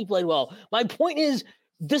saying he played well. My point is,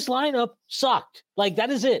 this lineup sucked. Like,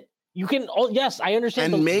 that is it. You can, yes, I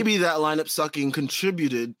understand. And maybe that lineup sucking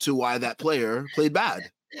contributed to why that player played bad.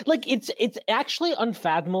 Like, it's actually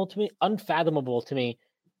unfathomable to me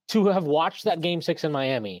to have watched that Game 6 in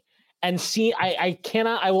Miami and see, I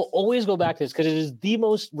will always go back to this because it is the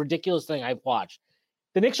most ridiculous thing I've watched.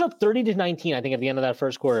 The Knicks are up 30-19, I think, at the end of that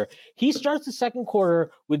first quarter. He starts the second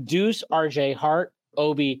quarter with Deuce, RJ, Hart,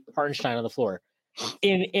 Obi, Hartenstein on the floor.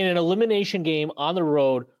 In an elimination game on the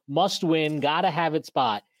road, must win, gotta have it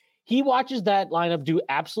spot. He watches that lineup do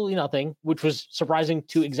absolutely nothing, which was surprising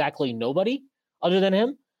to exactly nobody other than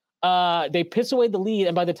him. They piss away the lead,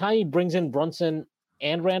 and by the time he brings in Brunson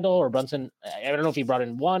and Randall, or Brunson, I don't know if he brought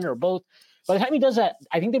in one or both. By the time he does that,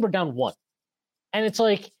 I think they were down 1. And it's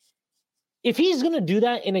like, if he's going to do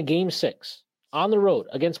that in a Game 6 on the road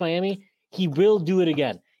against Miami, he will do it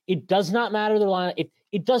again. It does not matter the line.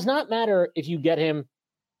 It does not matter if you get him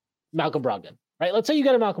Malcolm Brogdon, right? Let's say you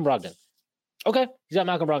get him Malcolm Brogdon. Okay, he's got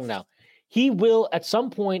Malcolm Brogdon now. He will at some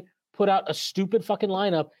point put out a stupid fucking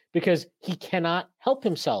lineup because he cannot help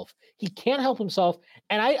himself. He can't help himself.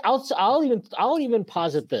 And I'll even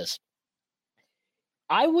posit this.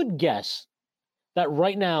 I would guess that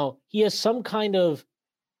right now he has some kind of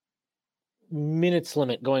minutes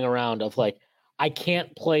limit going around of like, I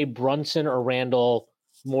can't play Brunson or Randall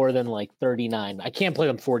more than like 39. I can't play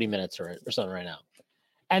them 40 minutes or something right now.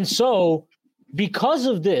 And so because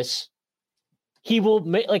of this, he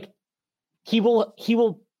loses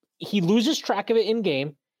track of it in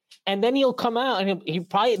game, and then he'll come out and he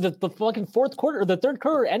probably the fucking fourth quarter or the third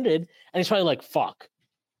quarter ended, and he's probably like, fuck,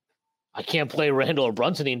 I can't play Randall or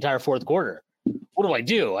Brunson the entire fourth quarter. What do I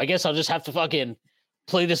do? I guess I'll just have to fucking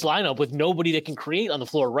play this lineup with nobody that can create on the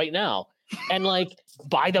floor right now, and like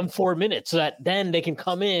buy them 4 minutes so that then they can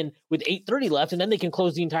come in with 8:30 left and then they can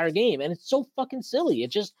close the entire game. And it's so fucking silly.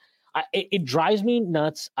 It just it drives me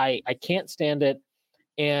nuts. I can't stand it.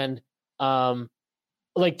 And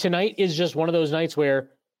like tonight is just one of those nights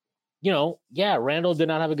where, Randall did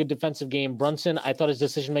not have a good defensive game. Brunson, I thought his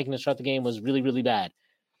decision making to start the game was really, really bad.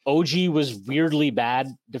 OG was weirdly bad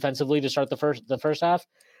defensively to start the first half.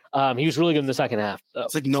 He was really good in the second half.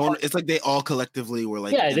 It's like it's like they all collectively were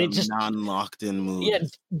like they just non-locked in mood. Yeah,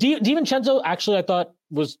 DiVincenzo actually I thought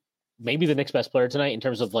was maybe the Knicks' best player tonight in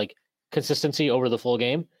terms of like consistency over the full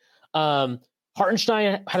game.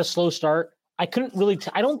 Hartenstein had a slow start. I couldn't really.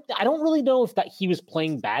 I don't really know if that he was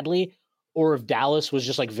playing badly or if Dallas was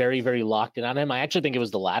just like very, very locked in on him. I actually think it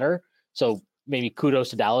was the latter. So maybe kudos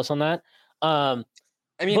to Dallas on that. I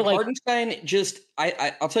mean, Hartenstein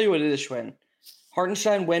I'll tell you what it is, Schwinn.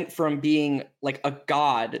 Hartenstein went from being like a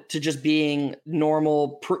god to just being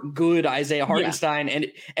normal, good Isaiah Hartenstein, and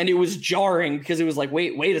it was jarring because it was like,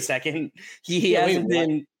 wait a second, he hasn't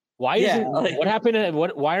been. Why isn't what happened?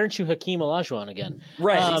 Why aren't you Hakeem Olajuwon again?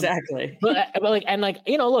 Right, exactly. But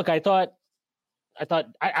look, I thought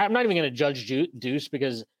I'm not even going to judge Deuce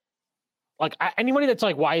because like anybody that's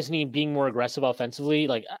like, why isn't he being more aggressive offensively?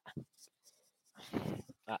 Like,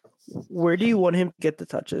 where do you want him to get the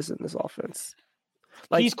touches in this offense?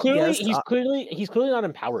 Like he's clearly not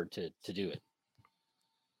empowered to do it.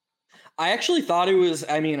 I actually thought it was,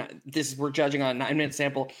 we're judging on a 9-minute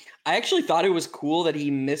sample. I actually thought it was cool that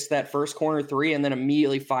he missed that first corner three and then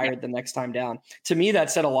immediately fired the next time down. To me,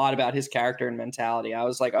 that said a lot about his character and mentality. I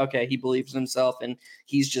was like, okay, he believes in himself and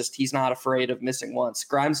he's not afraid of missing once.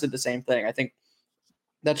 Grimes did the same thing. I think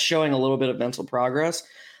that's showing a little bit of mental progress.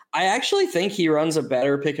 I actually think he runs a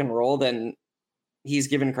better pick and roll than he's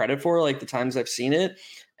given credit for, like the times I've seen it.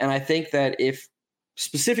 And I think that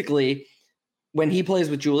specifically when he plays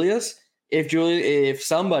with Julius, if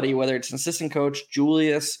somebody, whether it's an assistant coach,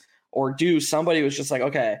 Julius or Deuce, somebody was just like,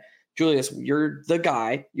 okay, Julius, you're the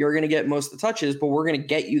guy, you're going to get most of the touches, but we're going to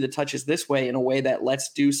get you the touches this way in a way that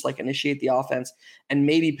lets Deuce like initiate the offense and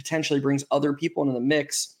maybe potentially brings other people into the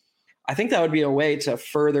mix. I think that would be a way to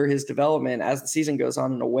further his development as the season goes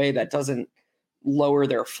on in a way that doesn't lower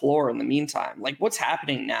their floor in the meantime. Like what's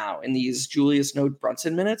happening now in these Julius Node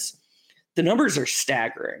Brunson minutes, the numbers are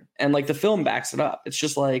staggering and like the film backs it up. It's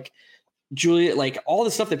just like Julius, like all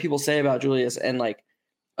the stuff that people say about Julius, and like,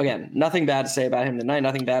 again, nothing bad to say about him tonight,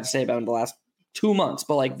 nothing bad to say about him the last 2 months,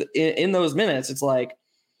 but like in those minutes, it's like,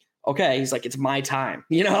 okay, he's like, it's my time,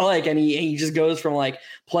 like, and he just goes from like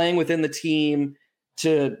playing within the team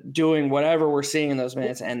to doing whatever we're seeing in those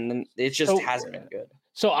minutes. And it just hasn't been good.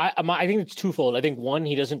 So I think it's twofold. I think one,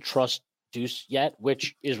 he doesn't trust Deuce yet,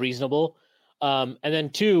 which is reasonable. And then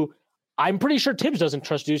two, I'm pretty sure Tibbs doesn't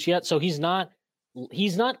trust Deuce yet. So he's not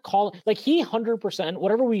calling, like he 100%,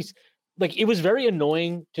 whatever like, it was very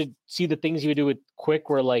annoying to see the things he would do with Quick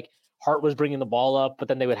where like Hart was bringing the ball up, but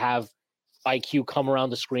then they would have IQ come around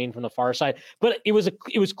the screen from the far side. But it was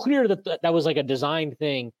clear that was like a design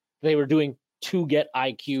thing they were doing to get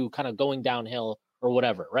IQ kind of going downhill or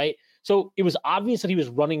whatever, right? So it was obvious that he was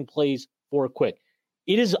running plays for Quick.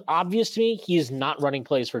 It is obvious to me he is not running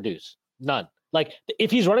plays for Deuce. None. Like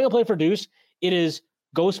if he's running a play for Deuce, it is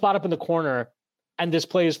go spot up in the corner and this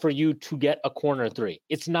play is for you to get a corner three.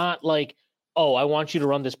 It's not like, oh, I want you to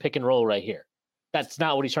run this pick and roll right here. That's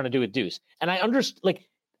not what he's trying to do with Deuce. And I understand,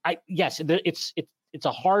 it's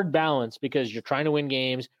a hard balance because you're trying to win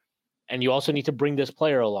games and you also need to bring this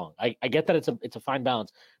player along. I get that it's a fine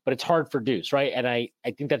balance, but it's hard for Deuce, right? And I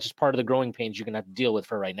think that's just part of the growing pains you're gonna have to deal with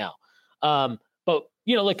for right now. But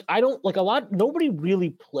nobody really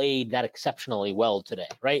played that exceptionally well today,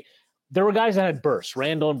 right? There were guys that had bursts.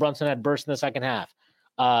 Randall and Brunson had bursts in the second half.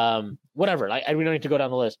 Whatever. We don't need to go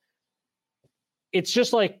down the list. It's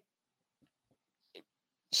just like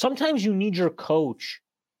sometimes you need your coach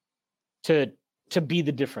to be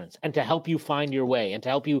the difference and to help you find your way and to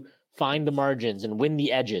help you find the margins and win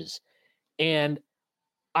the edges. And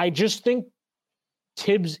I just think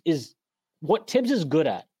Tibbs is good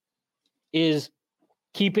at is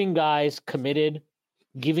keeping guys committed,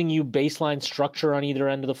 giving you baseline structure on either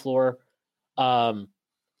end of the floor. I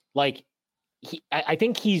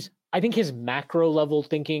think his macro level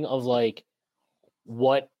thinking of like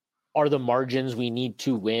what are the margins we need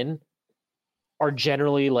to win are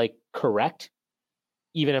generally like correct,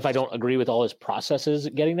 even if I don't agree with all his processes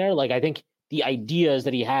getting there. Like, I think the ideas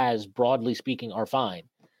that he has, broadly speaking, are fine.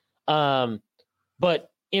 But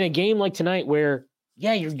in a game like tonight where,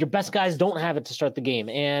 yeah, your best guys don't have it to start the game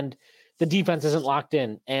and the defense isn't locked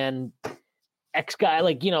in and X guy,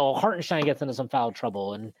 like, Hartenstein gets into some foul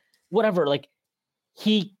trouble and whatever, like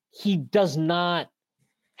he does not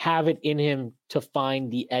have it in him to find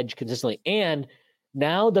the edge consistently. And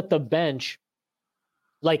now that the bench,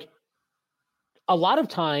 like, a lot of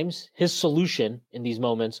times his solution in these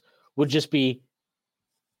moments would just be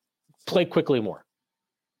play quickly more.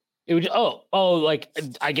 It would, oh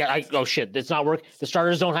shit, it's not working. The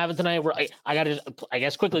starters don't have it tonight. I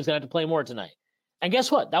guess Quickly's gonna have to play more tonight. And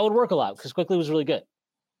guess what? That would work a lot because Quickly was really good.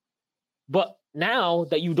 But now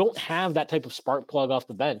that you don't have that type of spark plug off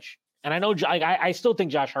the bench, and I know I still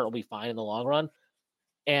think Josh Hart will be fine in the long run.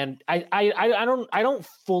 And I don't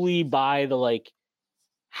fully buy the like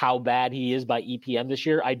how bad he is by EPM this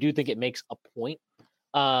year. I do think it makes a point.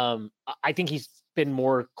 I think he's been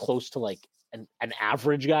more close to like an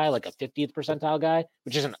average guy, like a 50th percentile guy,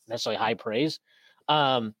 which isn't necessarily high praise.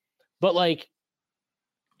 But like,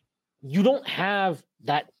 you don't have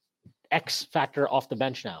that X factor off the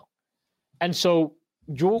bench now. And so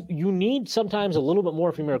you need sometimes a little bit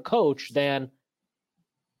more from your coach than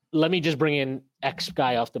let me just bring in X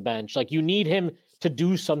guy off the bench. Like, you need him to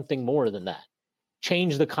do something more than that.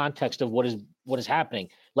 Change the context of what is happening.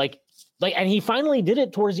 Like, and he finally did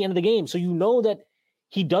it towards the end of the game. So you know that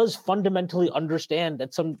he does fundamentally understand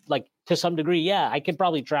that to some degree, yeah, I could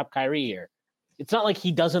probably trap Kyrie here. It's not like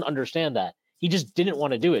he doesn't understand that. He just didn't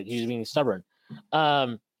want to do it. He was being stubborn.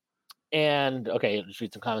 And okay, let's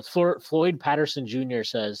read some comments. Floyd Patterson Jr.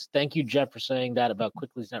 says, "Thank you, Jeff, for saying that about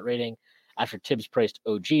Quickly's net rating after Tibbs praised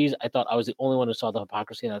OGs. I thought I was the only one who saw the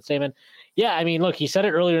hypocrisy in that statement." Yeah, I mean, look, he said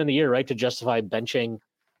it earlier in the year, right, to justify benching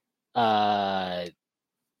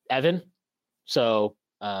Evan. So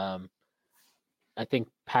I think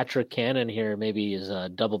Patrick Cannon here maybe is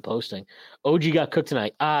double posting. OG got cooked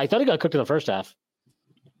tonight. I thought he got cooked in the first half.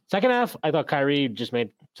 Second half, I thought Kyrie just made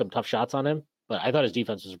some tough shots on him, but I thought his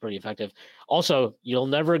defense was pretty effective. Also, you'll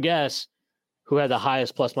never guess who had the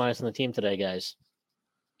highest plus minus in the team today, guys.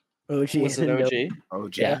 OG. Was it OG?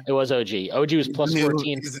 OG. Yeah, it was OG. OG was plus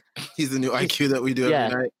 14. He's the new IQ that we do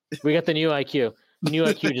every night. We got the new IQ. New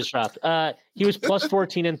IQ just dropped. He was plus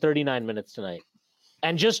 14 in 39 minutes tonight.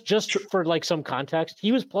 And just for like some context,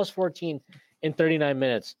 he was plus 14 in 39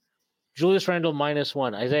 minutes. Julius Randle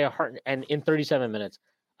 -1. Isaiah Harten and in 37 minutes.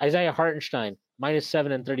 Isaiah Hartenstein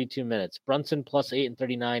 -7 in 32 minutes. Brunson +8 in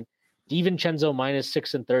 39. DiVincenzo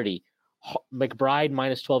 -6 in 30. McBride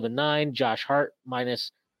 -12 in 9. Josh Hart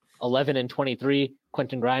 -11 in 23.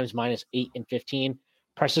 Quentin Grimes -8 in 15.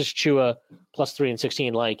 Precious Chua +3 in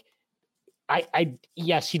 16. Like,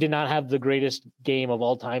 yes, he did not have the greatest game of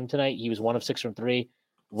all time tonight. He was 1 of 6 from 3.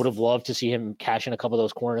 Would have loved to see him cash in a couple of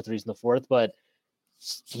those corner threes in the fourth, but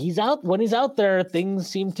he's out. When he's out there, things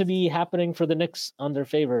seem to be happening for the Knicks on their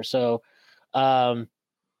favor. So, that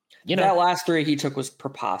last three he took was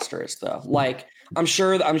preposterous, though. Like, I'm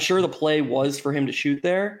sure the play was for him to shoot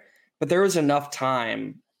there, but there was enough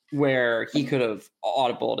time where he could have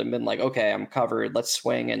audibled and been like, okay, I'm covered. Let's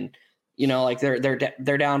swing. And, like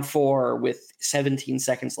they're down 4 with 17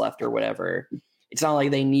 seconds left or whatever. It's not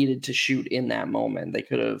like they needed to shoot in that moment. They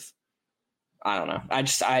could have, I don't know.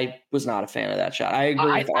 I was not a fan of that shot. I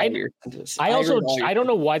agree with all your sentences. I don't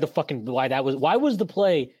know why why was the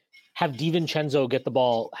play have DiVincenzo get the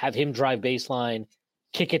ball, have him drive baseline,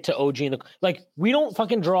 kick it to OG we don't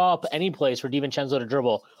fucking draw up any place for DiVincenzo to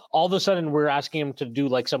dribble. All of a sudden we're asking him to do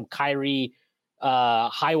like some Kyrie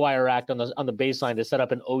high wire act on the baseline to set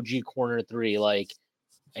up an OG corner 3. Like,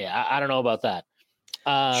 yeah, I don't know about that.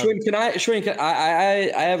 Schwinn, I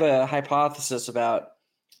have a hypothesis about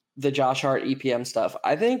the Josh Hart EPM stuff.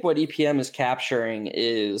 I think what EPM is capturing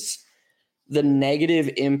is the negative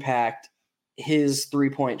impact his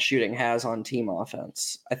 3-point shooting has on team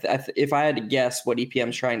offense. If I had to guess what EPM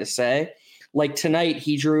is trying to say, like tonight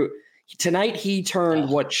he turned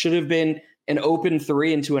what should have been an open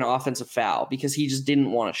 3 into an offensive foul because he just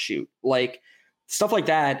didn't want to shoot. Like, stuff like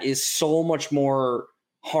that is so much more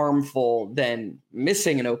harmful than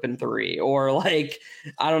missing an open 3 or like,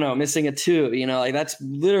 I don't know, missing a 2, like that's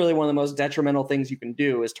literally one of the most detrimental things you can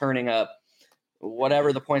do is turning up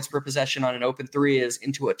whatever the points per possession on an open 3 is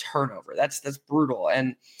into a turnover. That's brutal.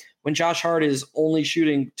 And when Josh Hart is only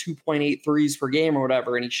shooting 2.8 threes per game or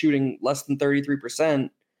whatever, and he's shooting less than 33%,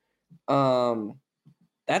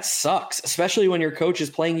 that sucks, especially when your coach is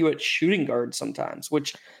playing you at shooting guard sometimes,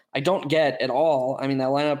 which I don't get at all. I mean, that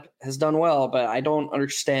lineup has done well, but I don't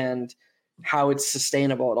understand how it's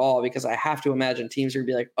sustainable at all, because I have to imagine teams are going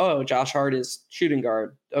to be like, oh, Josh Hart is shooting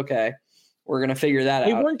guard. Okay, we're going to figure that out.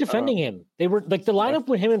 They weren't defending him. They were like, the lineup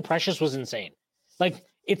with him and Precious was insane. Like,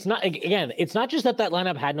 it's not, again, it's not just that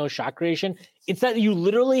lineup had no shot creation. It's that you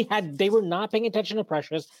literally they were not paying attention to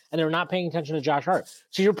Precious and they were not paying attention to Josh Hart.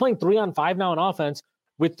 So you're playing 3-on-5 now on offense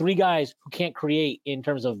with three guys who can't create in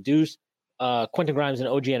terms of Deuce, Quentin Grimes, and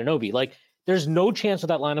OG Anunoby. Like, there's no chance for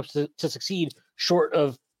that lineup to succeed short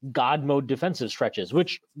of God mode defensive stretches,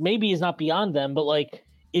 which maybe is not beyond them, but like,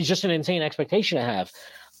 it's just an insane expectation to have.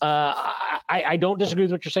 I don't disagree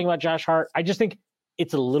with what you're saying about Josh Hart. I just think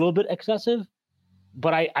it's a little bit excessive,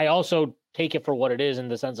 but I also take it for what it is, in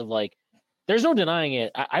the sense of like, there's no denying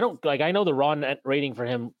it. I don't like, I know the raw net rating for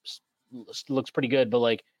him looks pretty good, but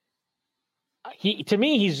like, to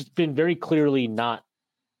me, he's been very clearly not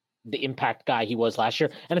the impact guy he was last year.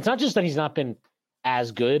 And it's not just that he's not been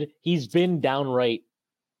as good. He's been downright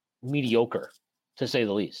mediocre, to say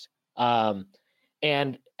the least. And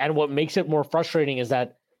what makes it more frustrating is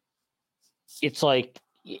that it's like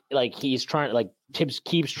he's trying, like, Tibbs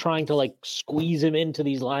keeps trying to like squeeze him into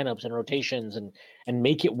these lineups and rotations and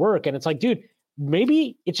make it work. And it's like, dude,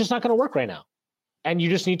 maybe it's just not going to work right now. And you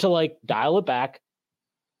just need to like dial it back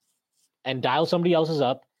and dial somebody else's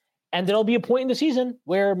up. And there'll be a point in the season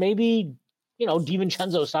where maybe,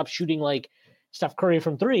 DiVincenzo stops shooting like Steph Curry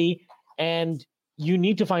from three, and you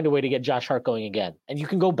need to find a way to get Josh Hart going again. And you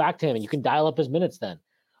can go back to him and you can dial up his minutes then.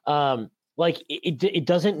 Like, it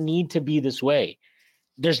doesn't need to be this way.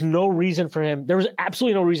 There's no reason for him. There was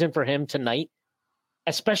absolutely no reason for him tonight,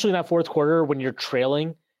 especially in that fourth quarter when you're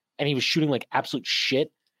trailing and he was shooting like absolute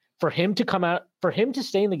shit. For him to come out, for him to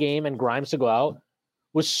stay in the game and Grimes to go out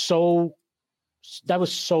was so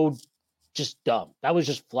just dumb. That was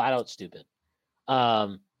just flat out stupid.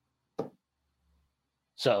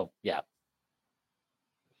 So yeah.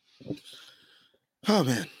 Oh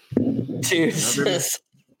man, dude,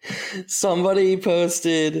 somebody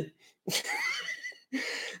posted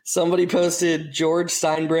George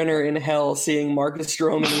Steinbrenner in hell seeing Marcus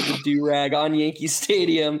Stroman with a do-rag on Yankee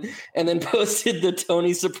Stadium, and then posted the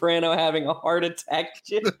Tony Soprano having a heart attack.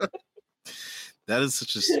 That is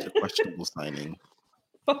such a questionable signing.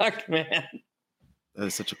 Fuck, man. That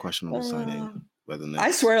is such a questionable signing.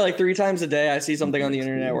 I swear, like 3 times a day, I see something on the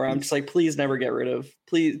internet where I'm just like, please never get rid of.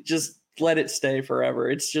 Please just let it stay forever.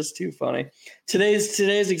 It's just too funny.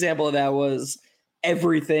 Today's example of that was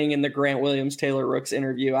everything in the Grant Williams Taylor Rooks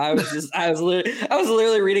interview. I was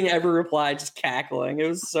literally reading every reply, just cackling. It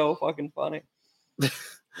was so fucking funny. Oh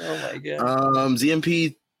my god.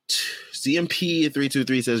 ZMP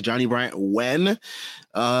 323 says Johnny Bryant when.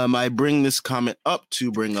 I bring this comment up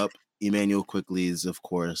to bring up Emmanuel Quickley's, of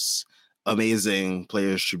course, amazing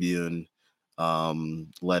Players Tribune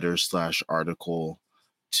letter/article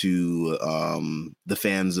to the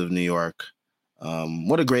fans of New York.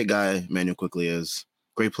 What a great guy Emmanuel Quickley is.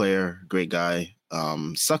 Great player, great guy.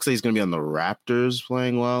 Sucks that he's going to be on the Raptors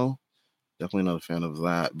playing well. Definitely not a fan of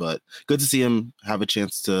that, but good to see him have a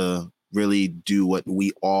chance to really do what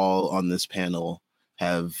we all on this panel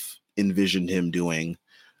have envisioned him doing.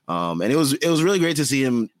 And it was really great to see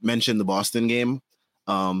him mention the Boston game.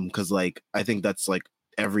 Because like I think that's like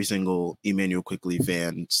every single Emmanuel Quickley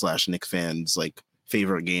fan / Knicks fans like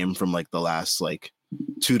favorite game from like the last like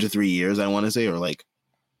 2 to 3 years, I want to say, or like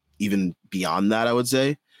even beyond that, I would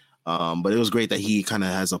say. But it was great that he kind of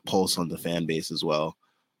has a pulse on the fan base as well.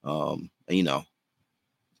 And,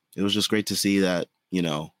 it was just great to see that,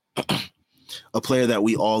 a player that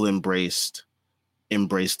we all embraced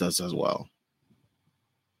us as well.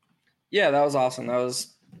 Yeah, that was awesome.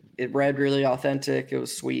 It read really authentic. It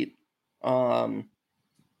was sweet. And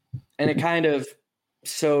it kind of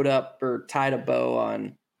sewed up or tied a bow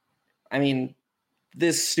on, I mean,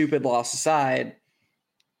 this stupid loss aside,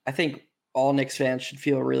 I think all Knicks fans should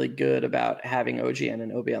feel really good about having OG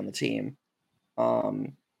Anunoby on the team.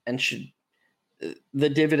 And the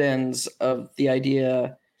dividends of the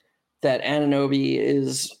idea that Anunoby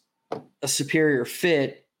is a superior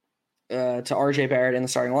fit to RJ Barrett in the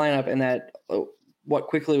starting lineup, and that what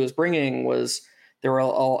Quickley was bringing was there were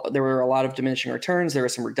a lot of diminishing returns. There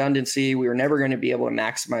was some redundancy. We were never going to be able to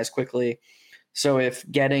maximize Quickley. So if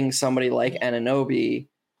getting somebody like Anunoby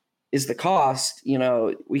is the cost,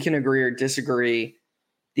 we can agree or disagree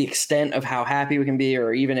the extent of how happy we can be,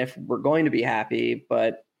 or even if we're going to be happy,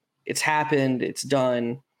 but it's happened, it's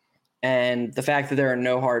done. And the fact that there are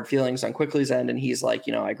no hard feelings on Quickley's end, and he's like,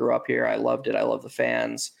 I grew up here, I loved it, I love the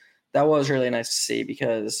fans. That was really nice to see,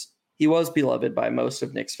 because he was beloved by most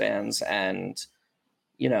of Knicks fans. And,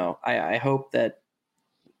 I hope that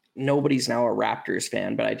nobody's now a Raptors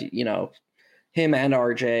fan, but him and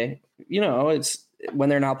RJ, it's when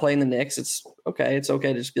they're not playing the Knicks, it's okay. It's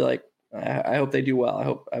okay to just be like, I hope they do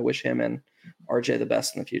well. I wish him and RJ the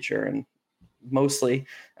best in the future. And mostly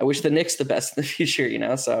I wish the Knicks the best in the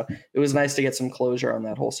future, so it was nice to get some closure on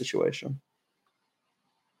that whole situation.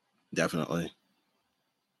 Definitely.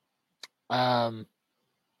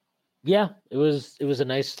 Yeah, it was a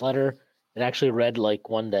nice letter. It actually read like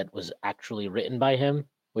one that was actually written by him,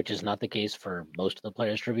 which is not the case for most of the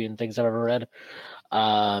Players Tribune things I've ever read.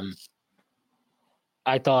 I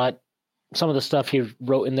thought some of the stuff he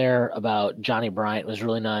wrote in there about Johnny Bryant was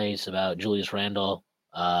really nice, about Julius Randle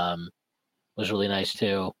was really nice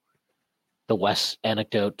too. The Wes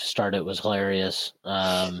anecdote to start it was hilarious.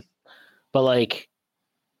 But like,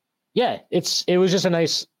 yeah, it was just a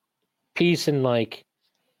nice piece and like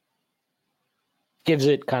gives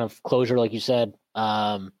it kind of closure, like you said.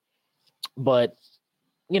 But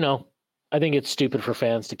I think it's stupid for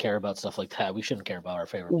fans to care about stuff like that. We shouldn't care about our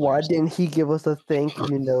favorite players. Why didn't he give us a thank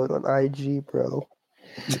you note on IG, bro?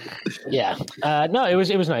 Yeah. No, it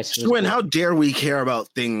was nice. Schwinn, how dare we care about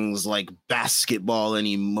things like basketball and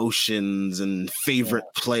emotions and favorite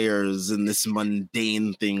players and this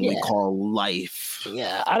mundane thing we call life?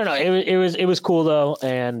 Yeah, I don't know. It was cool though,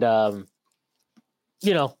 and I've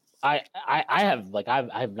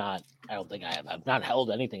not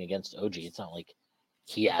held anything against OG. It's not like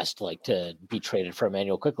he asked like to be traded for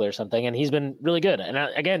Emmanuel Quickley or something, and he's been really good. And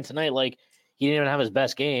again tonight, like he didn't even have his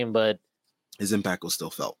best game, but his impact was still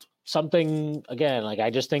felt. Something again, like I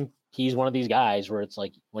just think he's one of these guys where it's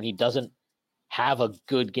like when he doesn't have a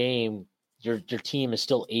good game, your team is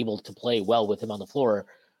still able to play well with him on the floor.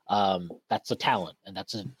 That's a talent and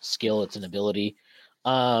that's a skill. It's an ability.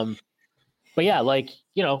 But yeah, like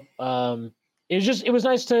it was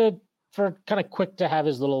nice for kind of Quick to have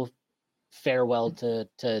his little farewell to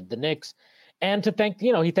the Knicks and to thank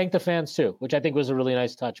he thanked the fans too, which I think was a really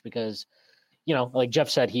nice touch because like Jeff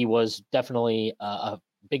said, he was definitely a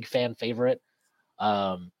big fan favorite.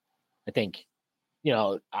 I think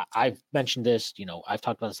I've mentioned this, I've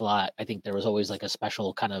talked about this a lot. I think there was always like a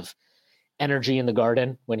special kind of energy in the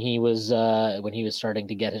Garden when he was starting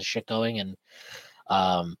to get his shit going, and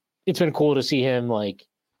it's been cool to see him like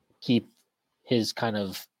keep his kind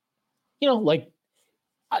of like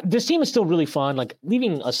this team is still really fun. Like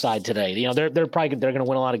leaving aside today, they're going to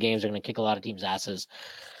win a lot of games. They're going to kick a lot of teams' asses.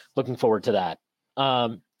 Looking forward to that.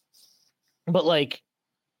 But like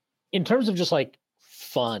in terms of just like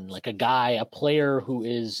fun, like a player who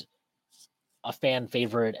is a fan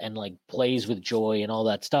favorite and like plays with joy and all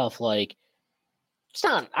that stuff, like it's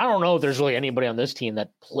not, I don't know if there's really anybody on this team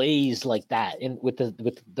that plays like that with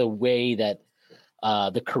the way that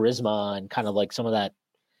the charisma and kind of like some of that,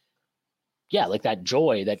 like that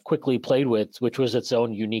joy that Quickly played with, which was its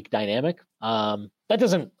own unique dynamic. That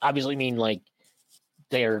doesn't obviously mean like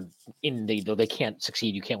though they can't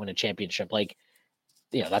succeed, you can't win a championship. Like,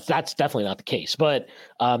 that's definitely not the case. But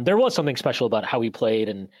there was something special about how he played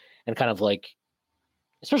and kind of like,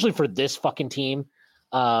 especially for this fucking team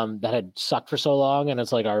that had sucked for so long. And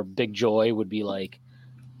it's like our big joy would be like,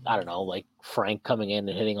 I don't know, like Frank coming in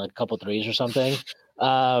and hitting like a couple threes or something.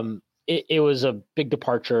 It was a big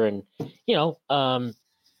departure, and I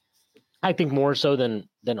think more so than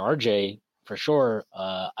RJ for sure.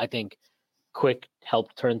 I think Quick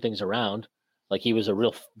helped turn things around. Like he was a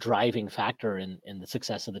real driving factor in the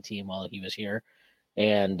success of the team while he was here.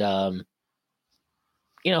 And,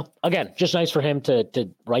 again, just nice for him to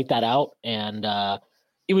write that out. And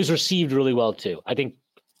it was received really well too. I think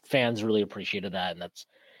fans really appreciated that. And that's,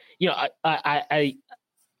 I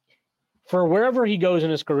for wherever he goes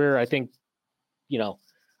in his career, I think,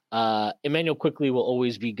 Emmanuel Quickley will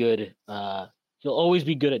always be good. He'll always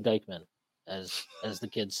be good at Dykeman, as the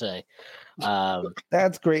kids say.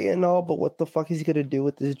 That's great and all, but what the fuck is he gonna do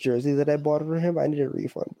with this jersey that I bought for him? I need a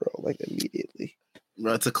refund, bro, like immediately.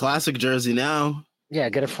 Bro, it's a classic jersey now. Yeah,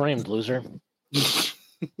 get it framed, loser.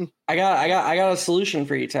 I got a solution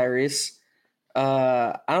for you, Tyrese.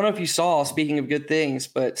 I don't know if you saw, speaking of good things,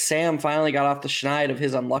 but Sam finally got off the schneid of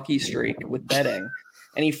his unlucky streak with betting,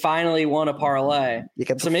 and he finally won a parlay.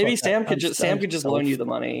 So maybe Sam could just loan you the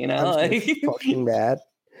money, I'm fucking mad.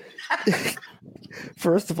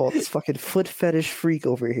 First of all, this fucking foot fetish freak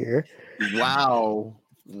over here. Wow.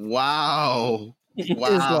 Is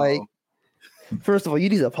like, first of all, you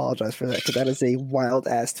need to apologize for that because that is a wild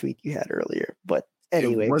ass tweet you had earlier. But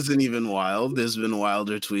anyway, it wasn't even wild. There's been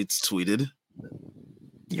wilder tweets tweeted.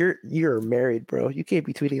 You're married, bro. You can't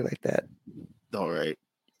be tweeting like that. All right.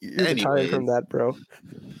 You're retired from that, bro.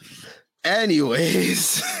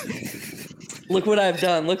 Anyways. Look what I've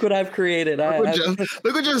done. Look what I've created.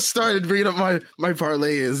 Look what just started bringing up my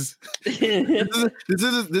parlays. This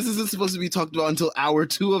isn't supposed to be talked about until hour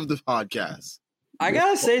 2 of the podcast. I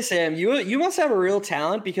gotta say, Sam, you must have a real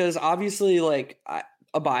talent, because obviously, like,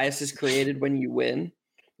 a bias is created when you win.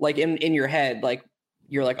 Like in your head, like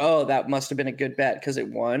you're like, oh, that must have been a good bet because it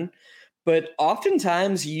won. But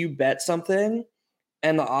oftentimes you bet something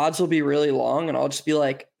and the odds will be really long, and I'll just be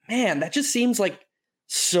like, man, that just seems like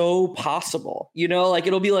so possible. You know, like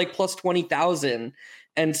it'll be like plus 20,000.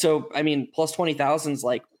 And so, I mean, plus 20,000 is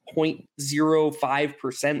like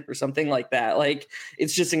 0.05% or something like that. Like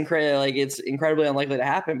it's just incredible. Like it's incredibly unlikely to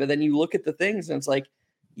happen. But then you look at the things and it's like,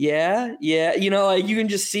 yeah, you know, like you can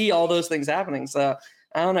just see all those things happening. So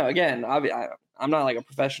I don't know. Again, I'm not like a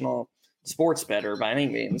professional sports bettor by any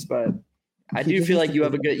means, but I do feel like you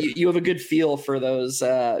have a good feel for those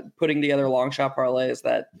putting together long shot parlays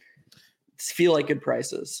that feel like good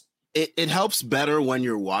prices. It helps better when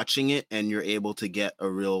you're watching it and you're able to get a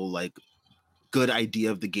real like good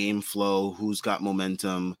idea of the game flow, who's got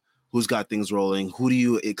momentum, who's got things rolling, who do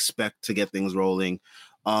you expect to get things rolling.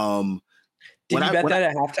 Did you bet that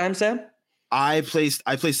at halftime, Sam? I placed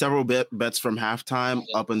several bets from halftime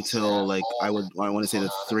up until like I want to say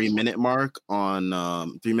the 3-minute mark on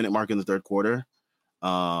 3-minute mark in the third quarter.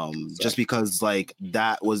 Just because like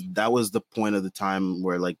that was the point of the time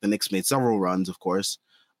where like the Knicks made several runs, of course.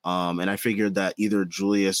 And I figured that either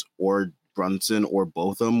Julius or Brunson or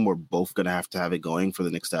both of them were both going to have it going for the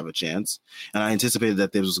Knicks to have a chance. And I anticipated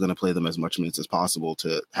that Thibs was going to play them as much minutes as possible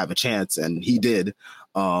to have a chance, and he did.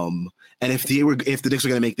 And if the Knicks were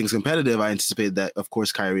going to make things competitive, I anticipated that, of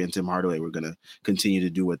course, Kyrie and Tim Hardaway were going to continue to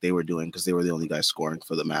do what they were doing because they were the only guys scoring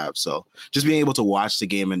for the Mavs. So just being able to watch the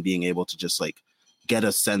game and being able to just like get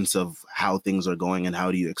a sense of how things are going and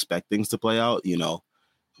how do you expect things to play out, you know,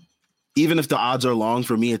 even if the odds are long,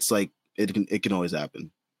 for me, it's like it can always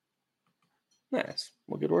happen. Nice.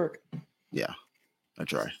 Well, good work. Yeah, I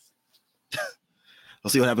try. I'll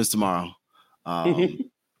see what happens tomorrow. I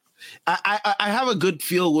have a good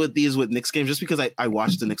feel with Knicks games just because I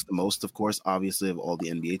watch the Knicks the most, of course, obviously, of all the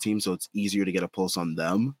NBA teams. So it's easier to get a pulse on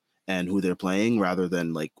them and who they're playing rather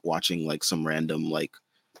than like watching like some random like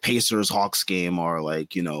Pacers Hawks game or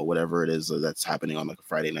like, you know, whatever it is that's happening on like a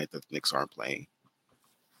Friday night that the Knicks aren't playing.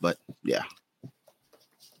 But yeah.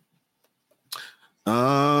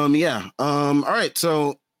 All right.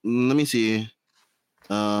 So let me see.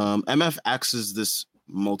 MF asks this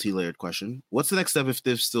multi-layered question. What's the next step if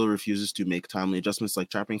Thibs still refuses to make timely adjustments like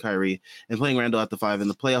trapping Kyrie and playing Randall at the 5 in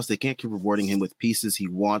the playoffs? They can't keep rewarding him with pieces he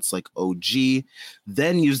wants like OG,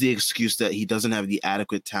 then use the excuse that he doesn't have the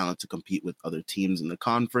adequate talent to compete with other teams in the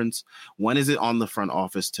conference. When is it on the front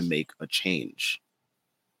office to make a change?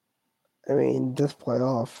 I mean, this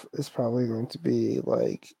playoff is probably going to be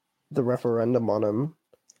like the referendum on him.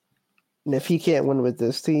 And if he can't win with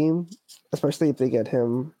this team, especially if they get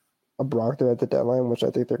him a Brogdon at the deadline, which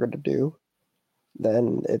I think they're going to do,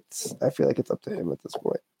 then I feel like it's up to him at this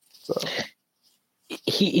point. So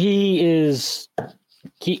he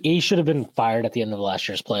should have been fired at the end of last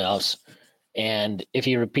year's playoffs. And if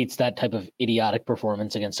he repeats that type of idiotic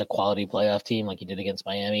performance against a quality playoff team like he did against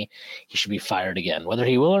Miami, he should be fired again. Whether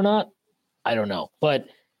he will or not, I don't know. But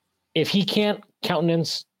if he can't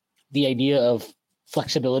countenance the idea of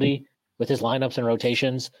flexibility with his lineups and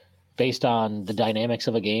rotations based on the dynamics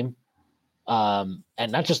of a game, and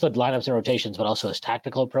not just the lineups and rotations, but also his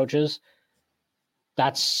tactical approaches,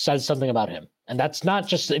 that says something about him. And that's not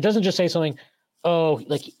just, it doesn't just say something, oh,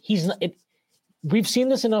 like he's not, we've seen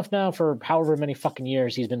this enough now for however many fucking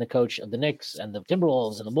years he's been the coach of the Knicks and the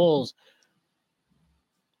Timberwolves and the Bulls.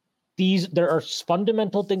 There are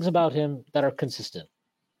fundamental things about him that are consistent.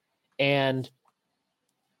 And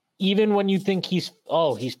even when you think he's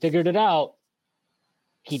figured it out,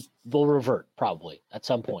 he will revert probably at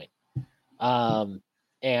some point.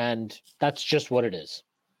 And that's just what it is.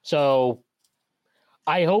 So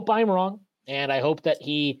I hope I'm wrong. And I hope that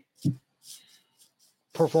he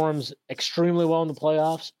performs extremely well in the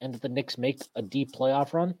playoffs and that the Knicks make a deep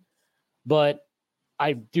playoff run. But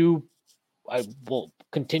I will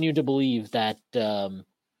continue to believe that,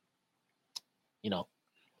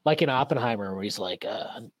 like in Oppenheimer, where he's like,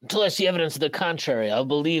 until I see evidence to the contrary, I'll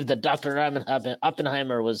believe that Dr.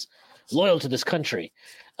 Oppenheimer was loyal to this country.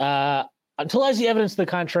 Until I see evidence to the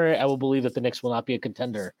contrary, I will believe that the Knicks will not be a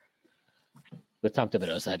contender with Tom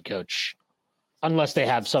Thibodeau as head coach, unless they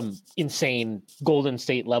have some insane Golden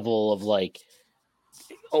State level of like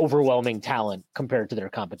overwhelming talent compared to their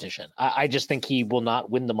competition. I just think he will not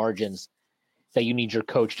win the margins that you need your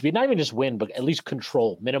coach to be, not even just win, but at least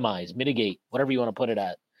control, minimize, mitigate, whatever you want to put it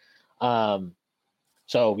at.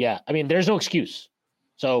 So, yeah, I mean, there's no excuse.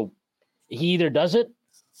 So he either does it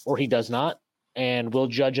or he does not, and we'll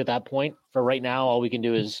judge at that point. For right now, all we can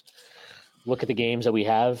do is look at the games that we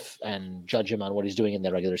have and judge him on what he's doing in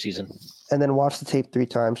the regular season. And then watch the tape 3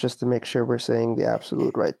 times just to make sure we're saying the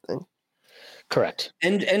absolute right thing. Correct.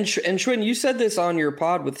 And Schwinn, you said this on your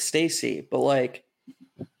pod with Stacy, but like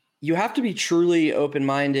you have to be truly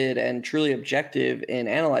open-minded and truly objective in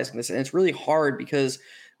analyzing this. And it's really hard because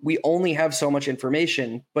we only have so much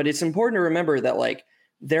information, but it's important to remember that like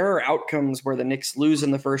there are outcomes where the Knicks lose in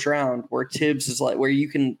the first round where Tibbs is like, where you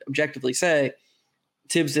can objectively say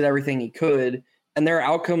Tibbs did everything he could. And there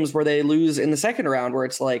are outcomes where they lose in the second round where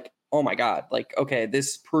it's like, oh my God, like, okay,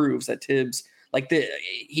 this proves that Tibbs, like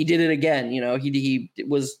he did it again. You know, he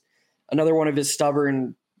was another one of his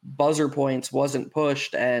stubborn buzzer points wasn't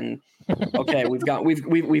pushed. And okay,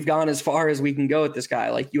 we've gone as far as we can go with this guy.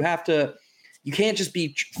 Like you can't just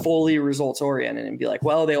be fully results oriented and be like,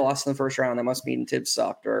 well, they lost in the first round. That must mean Tibbs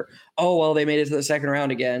sucked, or, oh, well, they made it to the second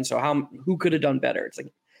round again. So who could have done better? It's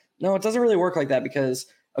like, no, it doesn't really work like that because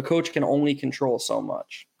a coach can only control so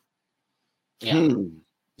much. Yeah.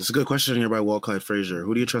 It's a good question here by Walt Clyde Frazier.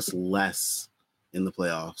 Who do you trust less in the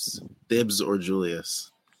playoffs, Tibbs or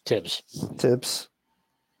Julius? Tibbs.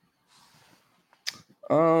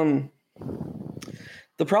 The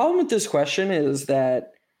problem with this question is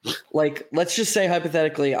that, like, let's just say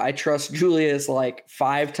hypothetically, I trust Julius like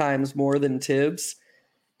 5 times more than Tibbs.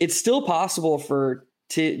 It's still possible for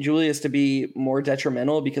Julius to be more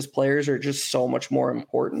detrimental because players are just so much more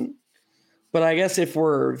important. But I guess if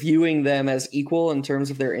we're viewing them as equal in terms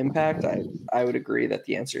of their impact, I would agree that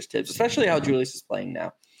the answer is Tibbs, especially how Julius is playing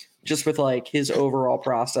now, just with like his overall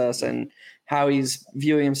process and how he's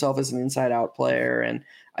viewing himself as an inside out player. And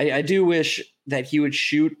I do wish that he would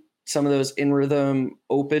shoot some of those in rhythm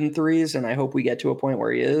open threes. And I hope we get to a point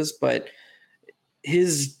where he is, but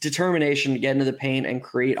his determination to get into the paint and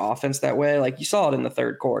create offense that way, like you saw it in the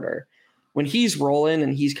third quarter, when he's rolling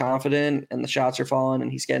and he's confident and the shots are falling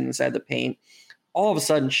and he's getting inside the paint, all of a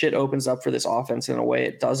sudden shit opens up for this offense in a way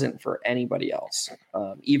it doesn't for anybody else,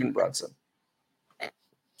 even Brunson.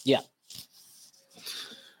 Yeah.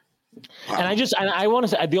 Wow. And I want to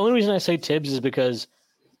say, the only reason I say Tibbs is because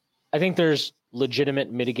I think there's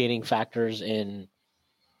legitimate mitigating factors in,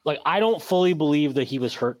 like, I don't fully believe that he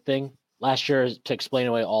was hurt thing last year to explain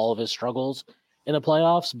away all of his struggles in the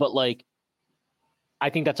playoffs, but like, I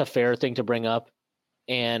think that's a fair thing to bring up.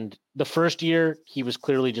 And the first year he was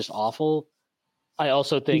clearly just awful. I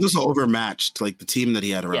also think he was overmatched. Like the team that he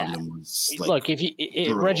had around him was like, look,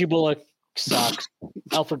 Reggie Bullock sucks.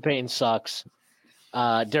 Alfred Payton sucks.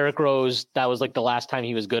 Derrick Rose, that was like the last time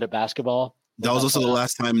he was good at basketball. That was also the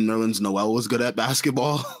last time Nerlens Noel was good at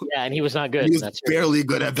basketball. Yeah, and he was not good. He was barely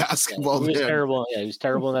good at basketball. Yeah, he was terrible. Yeah, he was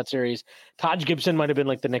terrible in that series. Taj Gibson might have been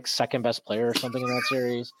like the Knicks' second best player or something in that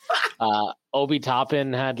series. Obi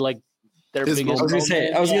Toppin had like their biggest.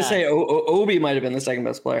 I was gonna say Obi might have been the second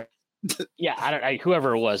best player. Yeah,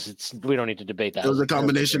 whoever it was, we don't need to debate that. It was a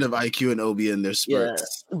combination of IQ and Obi and their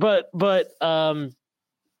spurts. Yeah, but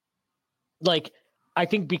like I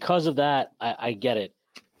think because of that, I get it.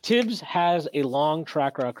 Tibbs has a long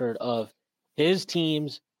track record of his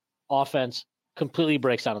team's offense completely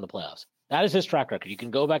breaks down in the playoffs. That is his track record. You can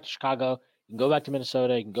go back to Chicago, you can go back to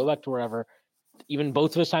Minnesota, you can go back to wherever, even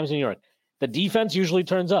both of his times in New York. The defense usually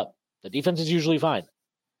turns up. The defense is usually fine.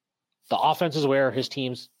 The offense is where his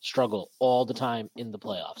teams struggle all the time in the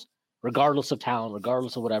playoffs. Regardless of talent,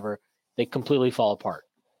 regardless of whatever, they completely fall apart.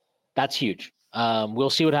 That's huge. We'll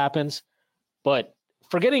see what happens. But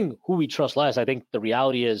forgetting who we trust less, I think the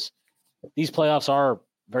reality is these playoffs are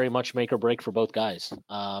very much make or break for both guys.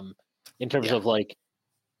 In terms of like,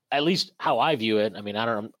 at least how I view it. I mean,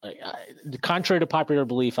 contrary to popular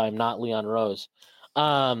belief, I'm not Leon Rose.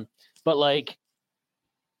 But like,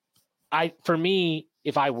 for me,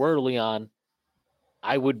 if I were Leon,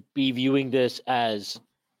 I would be viewing this as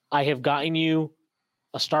I have gotten you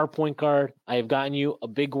a star point guard. I have gotten you a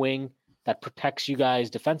big wing that protects you guys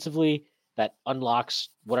defensively, that unlocks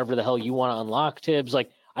whatever the hell you want to unlock, Tibbs. Like,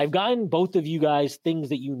 I've gotten both of you guys things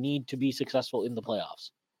that you need to be successful in the playoffs.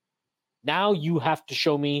 Now you have to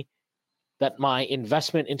show me that my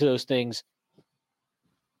investment into those things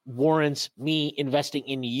warrants me investing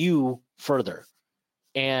in you further.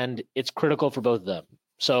 And it's critical for both of them.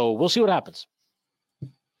 So we'll see what happens.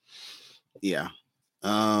 Yeah.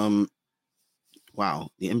 Wow.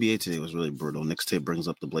 The NBA today was really brutal. Knicks tape brings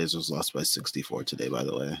up the Blazers lost by 64 today, by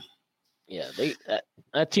the way. Yeah,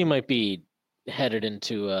 that team might be headed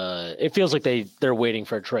into it feels like they're waiting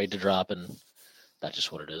for a trade to drop, and that's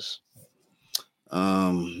just what it is.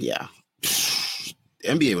 Yeah. The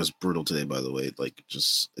NBA was brutal today, by the way. Like,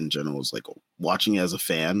 just in general, it's like watching it as a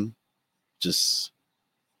fan. Just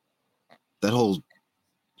that whole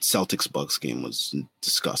Celtics Bucks game was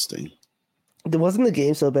disgusting. There wasn't the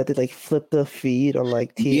game so bad they like flipped the feed on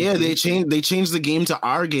like TNT. Yeah, they changed the game to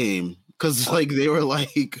our game because like they were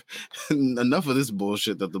like enough of this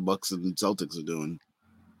bullshit that the Bucks and Celtics are doing.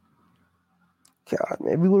 God,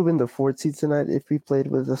 man, we would have been the 4th seed tonight if we played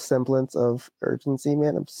with a semblance of urgency,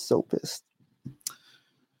 man. I'm so pissed.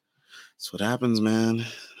 That's what happens, man.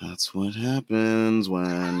 That's what happens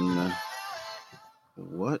when.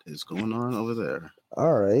 What is going on over there?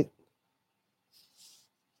 All right.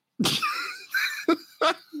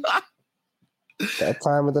 That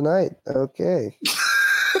time of the night. Okay.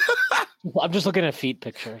 I'm just looking at feet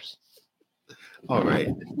pictures. All right.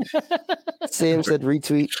 Sam said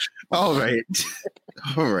retweet. All right.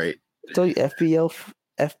 All right. So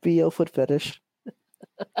FBL foot fetish.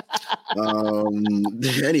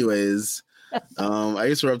 Anyways, I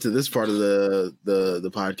guess we're up to this part of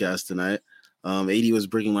the podcast tonight. 80 was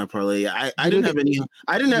breaking my parlay. I didn't have any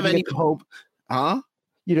hope. Huh?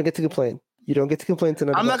 You don't get to complain. You don't get to complain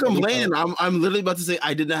tonight. I'm not complaining. I'm literally about to say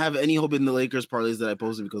I didn't have any hope in the Lakers parlays that I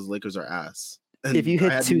posted because the Lakers are ass. And if you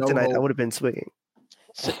hit 2 tonight, hope. I would have been swinging.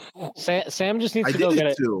 Sam just needs to go get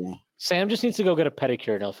it. Sam just needs to go get a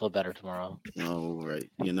pedicure and he'll feel better tomorrow. Oh, right.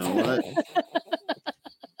 You know what?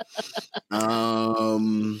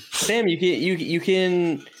 Sam, you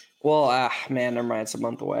can. Well, man, never mind. It's a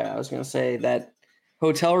month away. I was gonna say that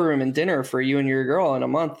hotel room and dinner for you and your girl in a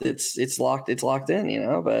month. It's locked. It's locked in. You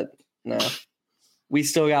know, but no, we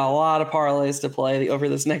still got a lot of parlays to play over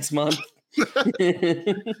this next month.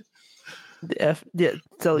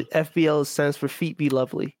 So FBL stands for feet be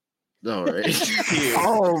lovely. All right.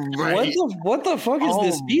 All right. What the fuck is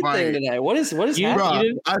this feet thing today? What is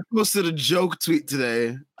happening? I posted a joke tweet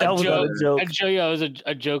today. That was not a joke. I'd show you. It was a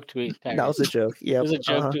joke tweet. That was a joke. Yeah. It was a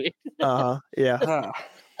joke tweet. Yeah.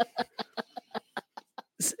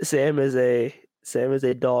 Sam is a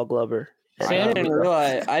dog lover. I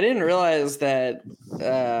didn't realize that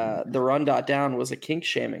the Run.down was a kink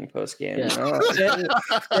shaming post game. Yeah.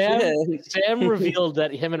 Sam revealed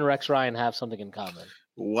that him and Rex Ryan have something in common.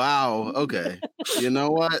 Wow. Okay. You know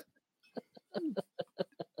what?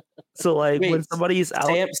 So when somebody's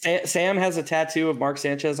out, Sam has a tattoo of Mark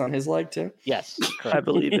Sanchez on his leg too. Yes, I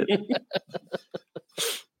believe it.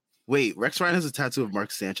 Wait, Rex Ryan has a tattoo of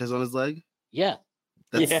Mark Sanchez on his leg? Yeah.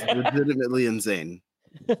 That's legitimately insane.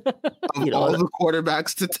 Of all the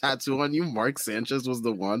quarterbacks to tattoo on you, Mark Sanchez was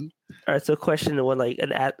the one. All right, so question when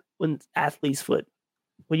athlete's foot.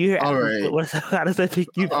 When you hear athlete's foot, how does that make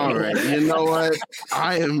you feel? All right, you know what?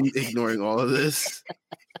 I am ignoring all of this.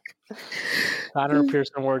 Connor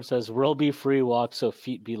Pearson Ward says, "Will be free walk, so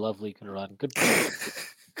feet be lovely can run." Good point.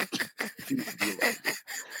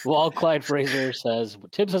 Well, Clyde Fraser says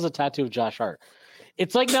Tibbs has a tattoo of Josh Hart.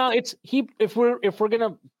 It's like now if we're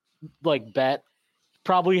gonna bet,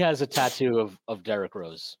 probably has a tattoo of Derrick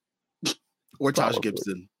Rose or Taj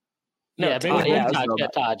Gibson. No, probably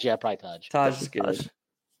Taj. Taj is good.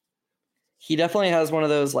 He definitely has one of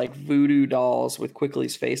those voodoo dolls with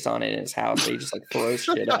Quickly's face on it in his house that he just throws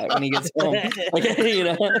shit at when he gets home.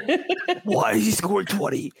 Why is he scoring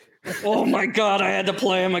 20? Oh my god, I had to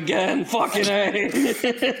play him again. Fucking A.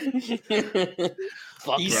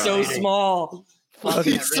 He's so small.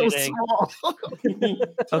 He's so small.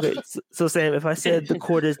 Okay, so Sam, if I said the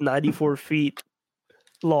court is 94 feet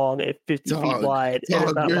long and 50 feet wide, and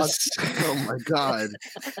it's not oh my god.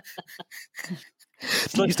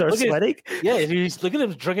 You start sweating? Yeah, look at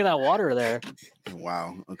him drinking that water there.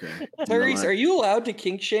 Wow. Okay. Tyrese, are you allowed to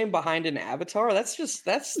kink shame behind an avatar? That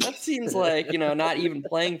seems like not even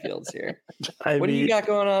playing fields here. What do you got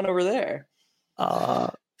going on over there?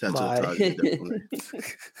 Tattoo definitely.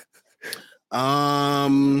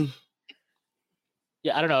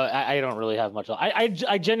 Yeah, I don't know. I don't really have much. I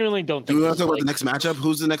genuinely don't think. Do we want to talk about the next matchup?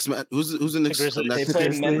 Who's the next? Who's the next? They play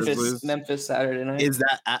Memphis Saturday night. Is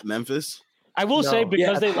that at Memphis? I will say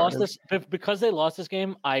because they lost this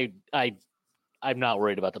game, I'm not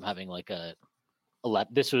worried about them having they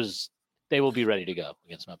will be ready to go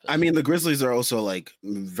against Memphis. I mean, the Grizzlies are also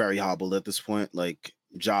very hobbled at this point.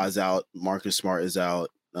 Ja's out, Marcus Smart is out,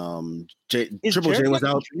 Triple J was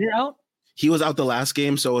out. He was out the last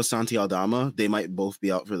game, so was Santi Aldama. They might both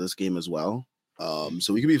be out for this game as well.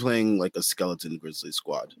 So we could be playing a skeleton Grizzlies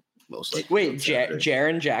squad most likely. Wait,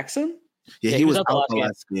 Jaren Jackson? Yeah, he was out the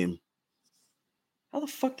last game. How the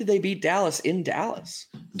fuck did they beat Dallas in Dallas?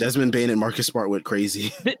 Desmond Bane and Marcus Smart went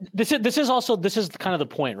crazy. This is kind of the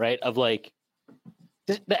point, right? Of the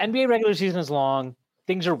NBA regular season is long.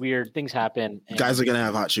 things are weird. Things happen. Guys are gonna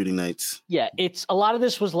have hot shooting nights. Yeah, it's a lot of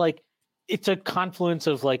this was like it's a confluence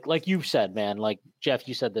of like you said, man. Like Jeff,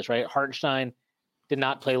 you said this right. Hartenstein did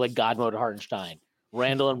not play like God mode Hartenstein.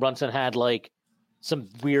 Randall and Brunson had like some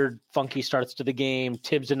weird, funky starts to the game.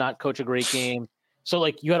 Tibbs did not coach a great game. So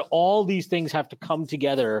like you had all these things have to come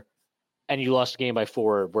together, and you lost the game by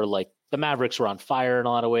 4. Where like the Mavericks were on fire in a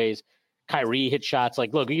lot of ways. Kyrie hit shots.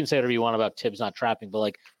 Like, look, you can say whatever you want about Tibbs not trapping, but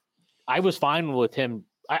like I was fine with him.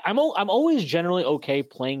 I'm always generally okay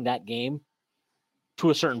playing that game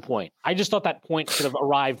to a certain point. I just thought that point should have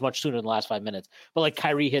arrived much sooner than the last 5 minutes. But like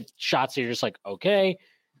Kyrie hit shots, that you're just like, okay.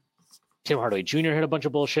 Tim Hardaway Jr. hit a bunch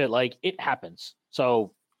of bullshit. Like it happens.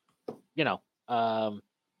 So,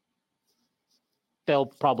 they'll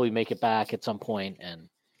probably make it back at some point, and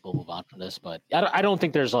we'll move on from this. But I don't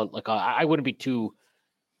think there's I wouldn't be too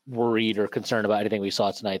worried or concerned about anything we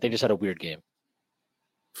saw tonight. They just had a weird game.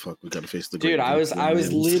 Fuck, we gotta face the dude. I was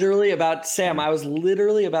literally about to say. I was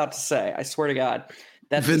literally about to say. I swear to God.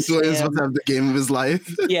 That Vince Williams will have the game of his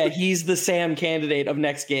life. Yeah, he's the Sam candidate of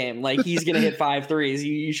next game. Like he's gonna hit 5 threes.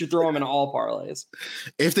 You should throw him in all parlays.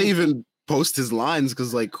 If they even post his lines,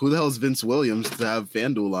 because like who the hell is Vince Williams to have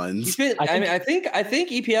FanDuel lines? I think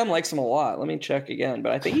EPM likes him a lot. Let me check again,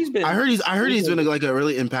 but I think he's been. I heard he's been like a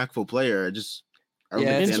really impactful player.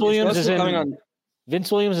 Vince Williams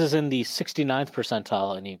is in the 69th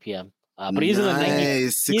percentile in EPM. But he's in the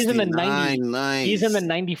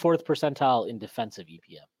 94th percentile in defensive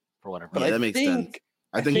EPM for whatever. Yeah, that makes sense.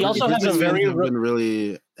 I think he also has a very been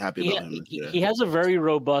really happy about him. He has a very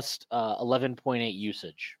robust 11.8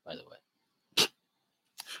 usage, by the way.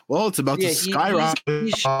 Well, it's about to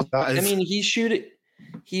skyrocket.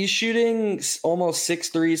 He's shooting almost 6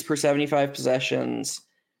 threes per 75 possessions,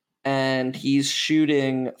 and he's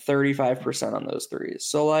shooting 35% on those threes.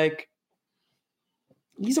 So like.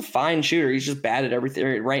 He's a fine shooter. He's just bad at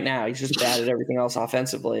everything right now. He's just bad at everything else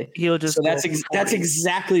offensively. That's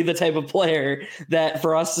exactly the type of player that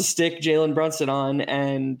for us to stick Jalen Brunson on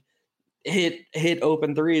and hit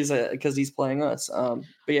open threes because he's playing us. But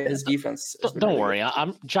yeah, his defense. Don't worry.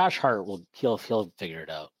 Josh Hart he'll figure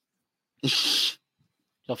it out.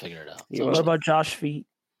 He'll figure it out. So what about Josh Feet?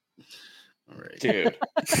 All right, dude.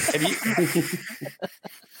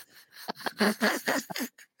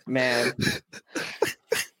 Man.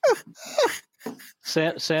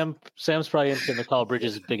 Sam's probably gonna call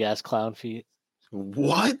Bridges big ass clown feet.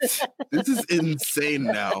 What? This is insane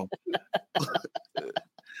now.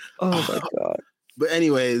 Oh my god. But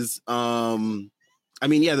anyways, the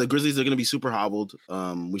Grizzlies are gonna be super hobbled.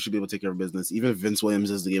 We should be able to take care of business. Even if Vince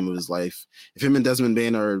Williams is the game of his life. If him and Desmond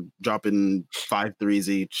Bane are dropping 5 threes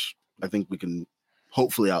each, I think we can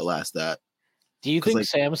hopefully outlast that. Do you think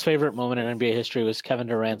Sam's favorite moment in NBA history was Kevin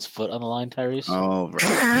Durant's foot on the line, Tyrese? Oh,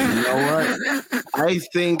 right. You know what? I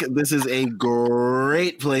think this is a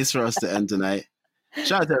great place for us to end tonight.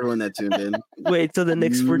 Shout out to everyone that tuned in. Wait, so the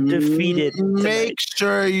Knicks were defeated tonight. Make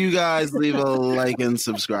sure you guys leave a like and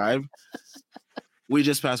subscribe. We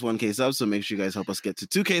just passed 1K subs, so make sure you guys help us get to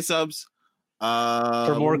 2K subs.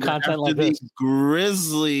 For more content like this.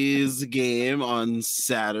 Grizzlies game on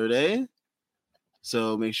Saturday.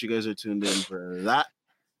 So make sure you guys are tuned in for that.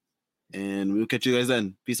 And we'll catch you guys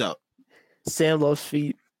then. Peace out. Sam loves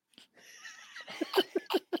feet.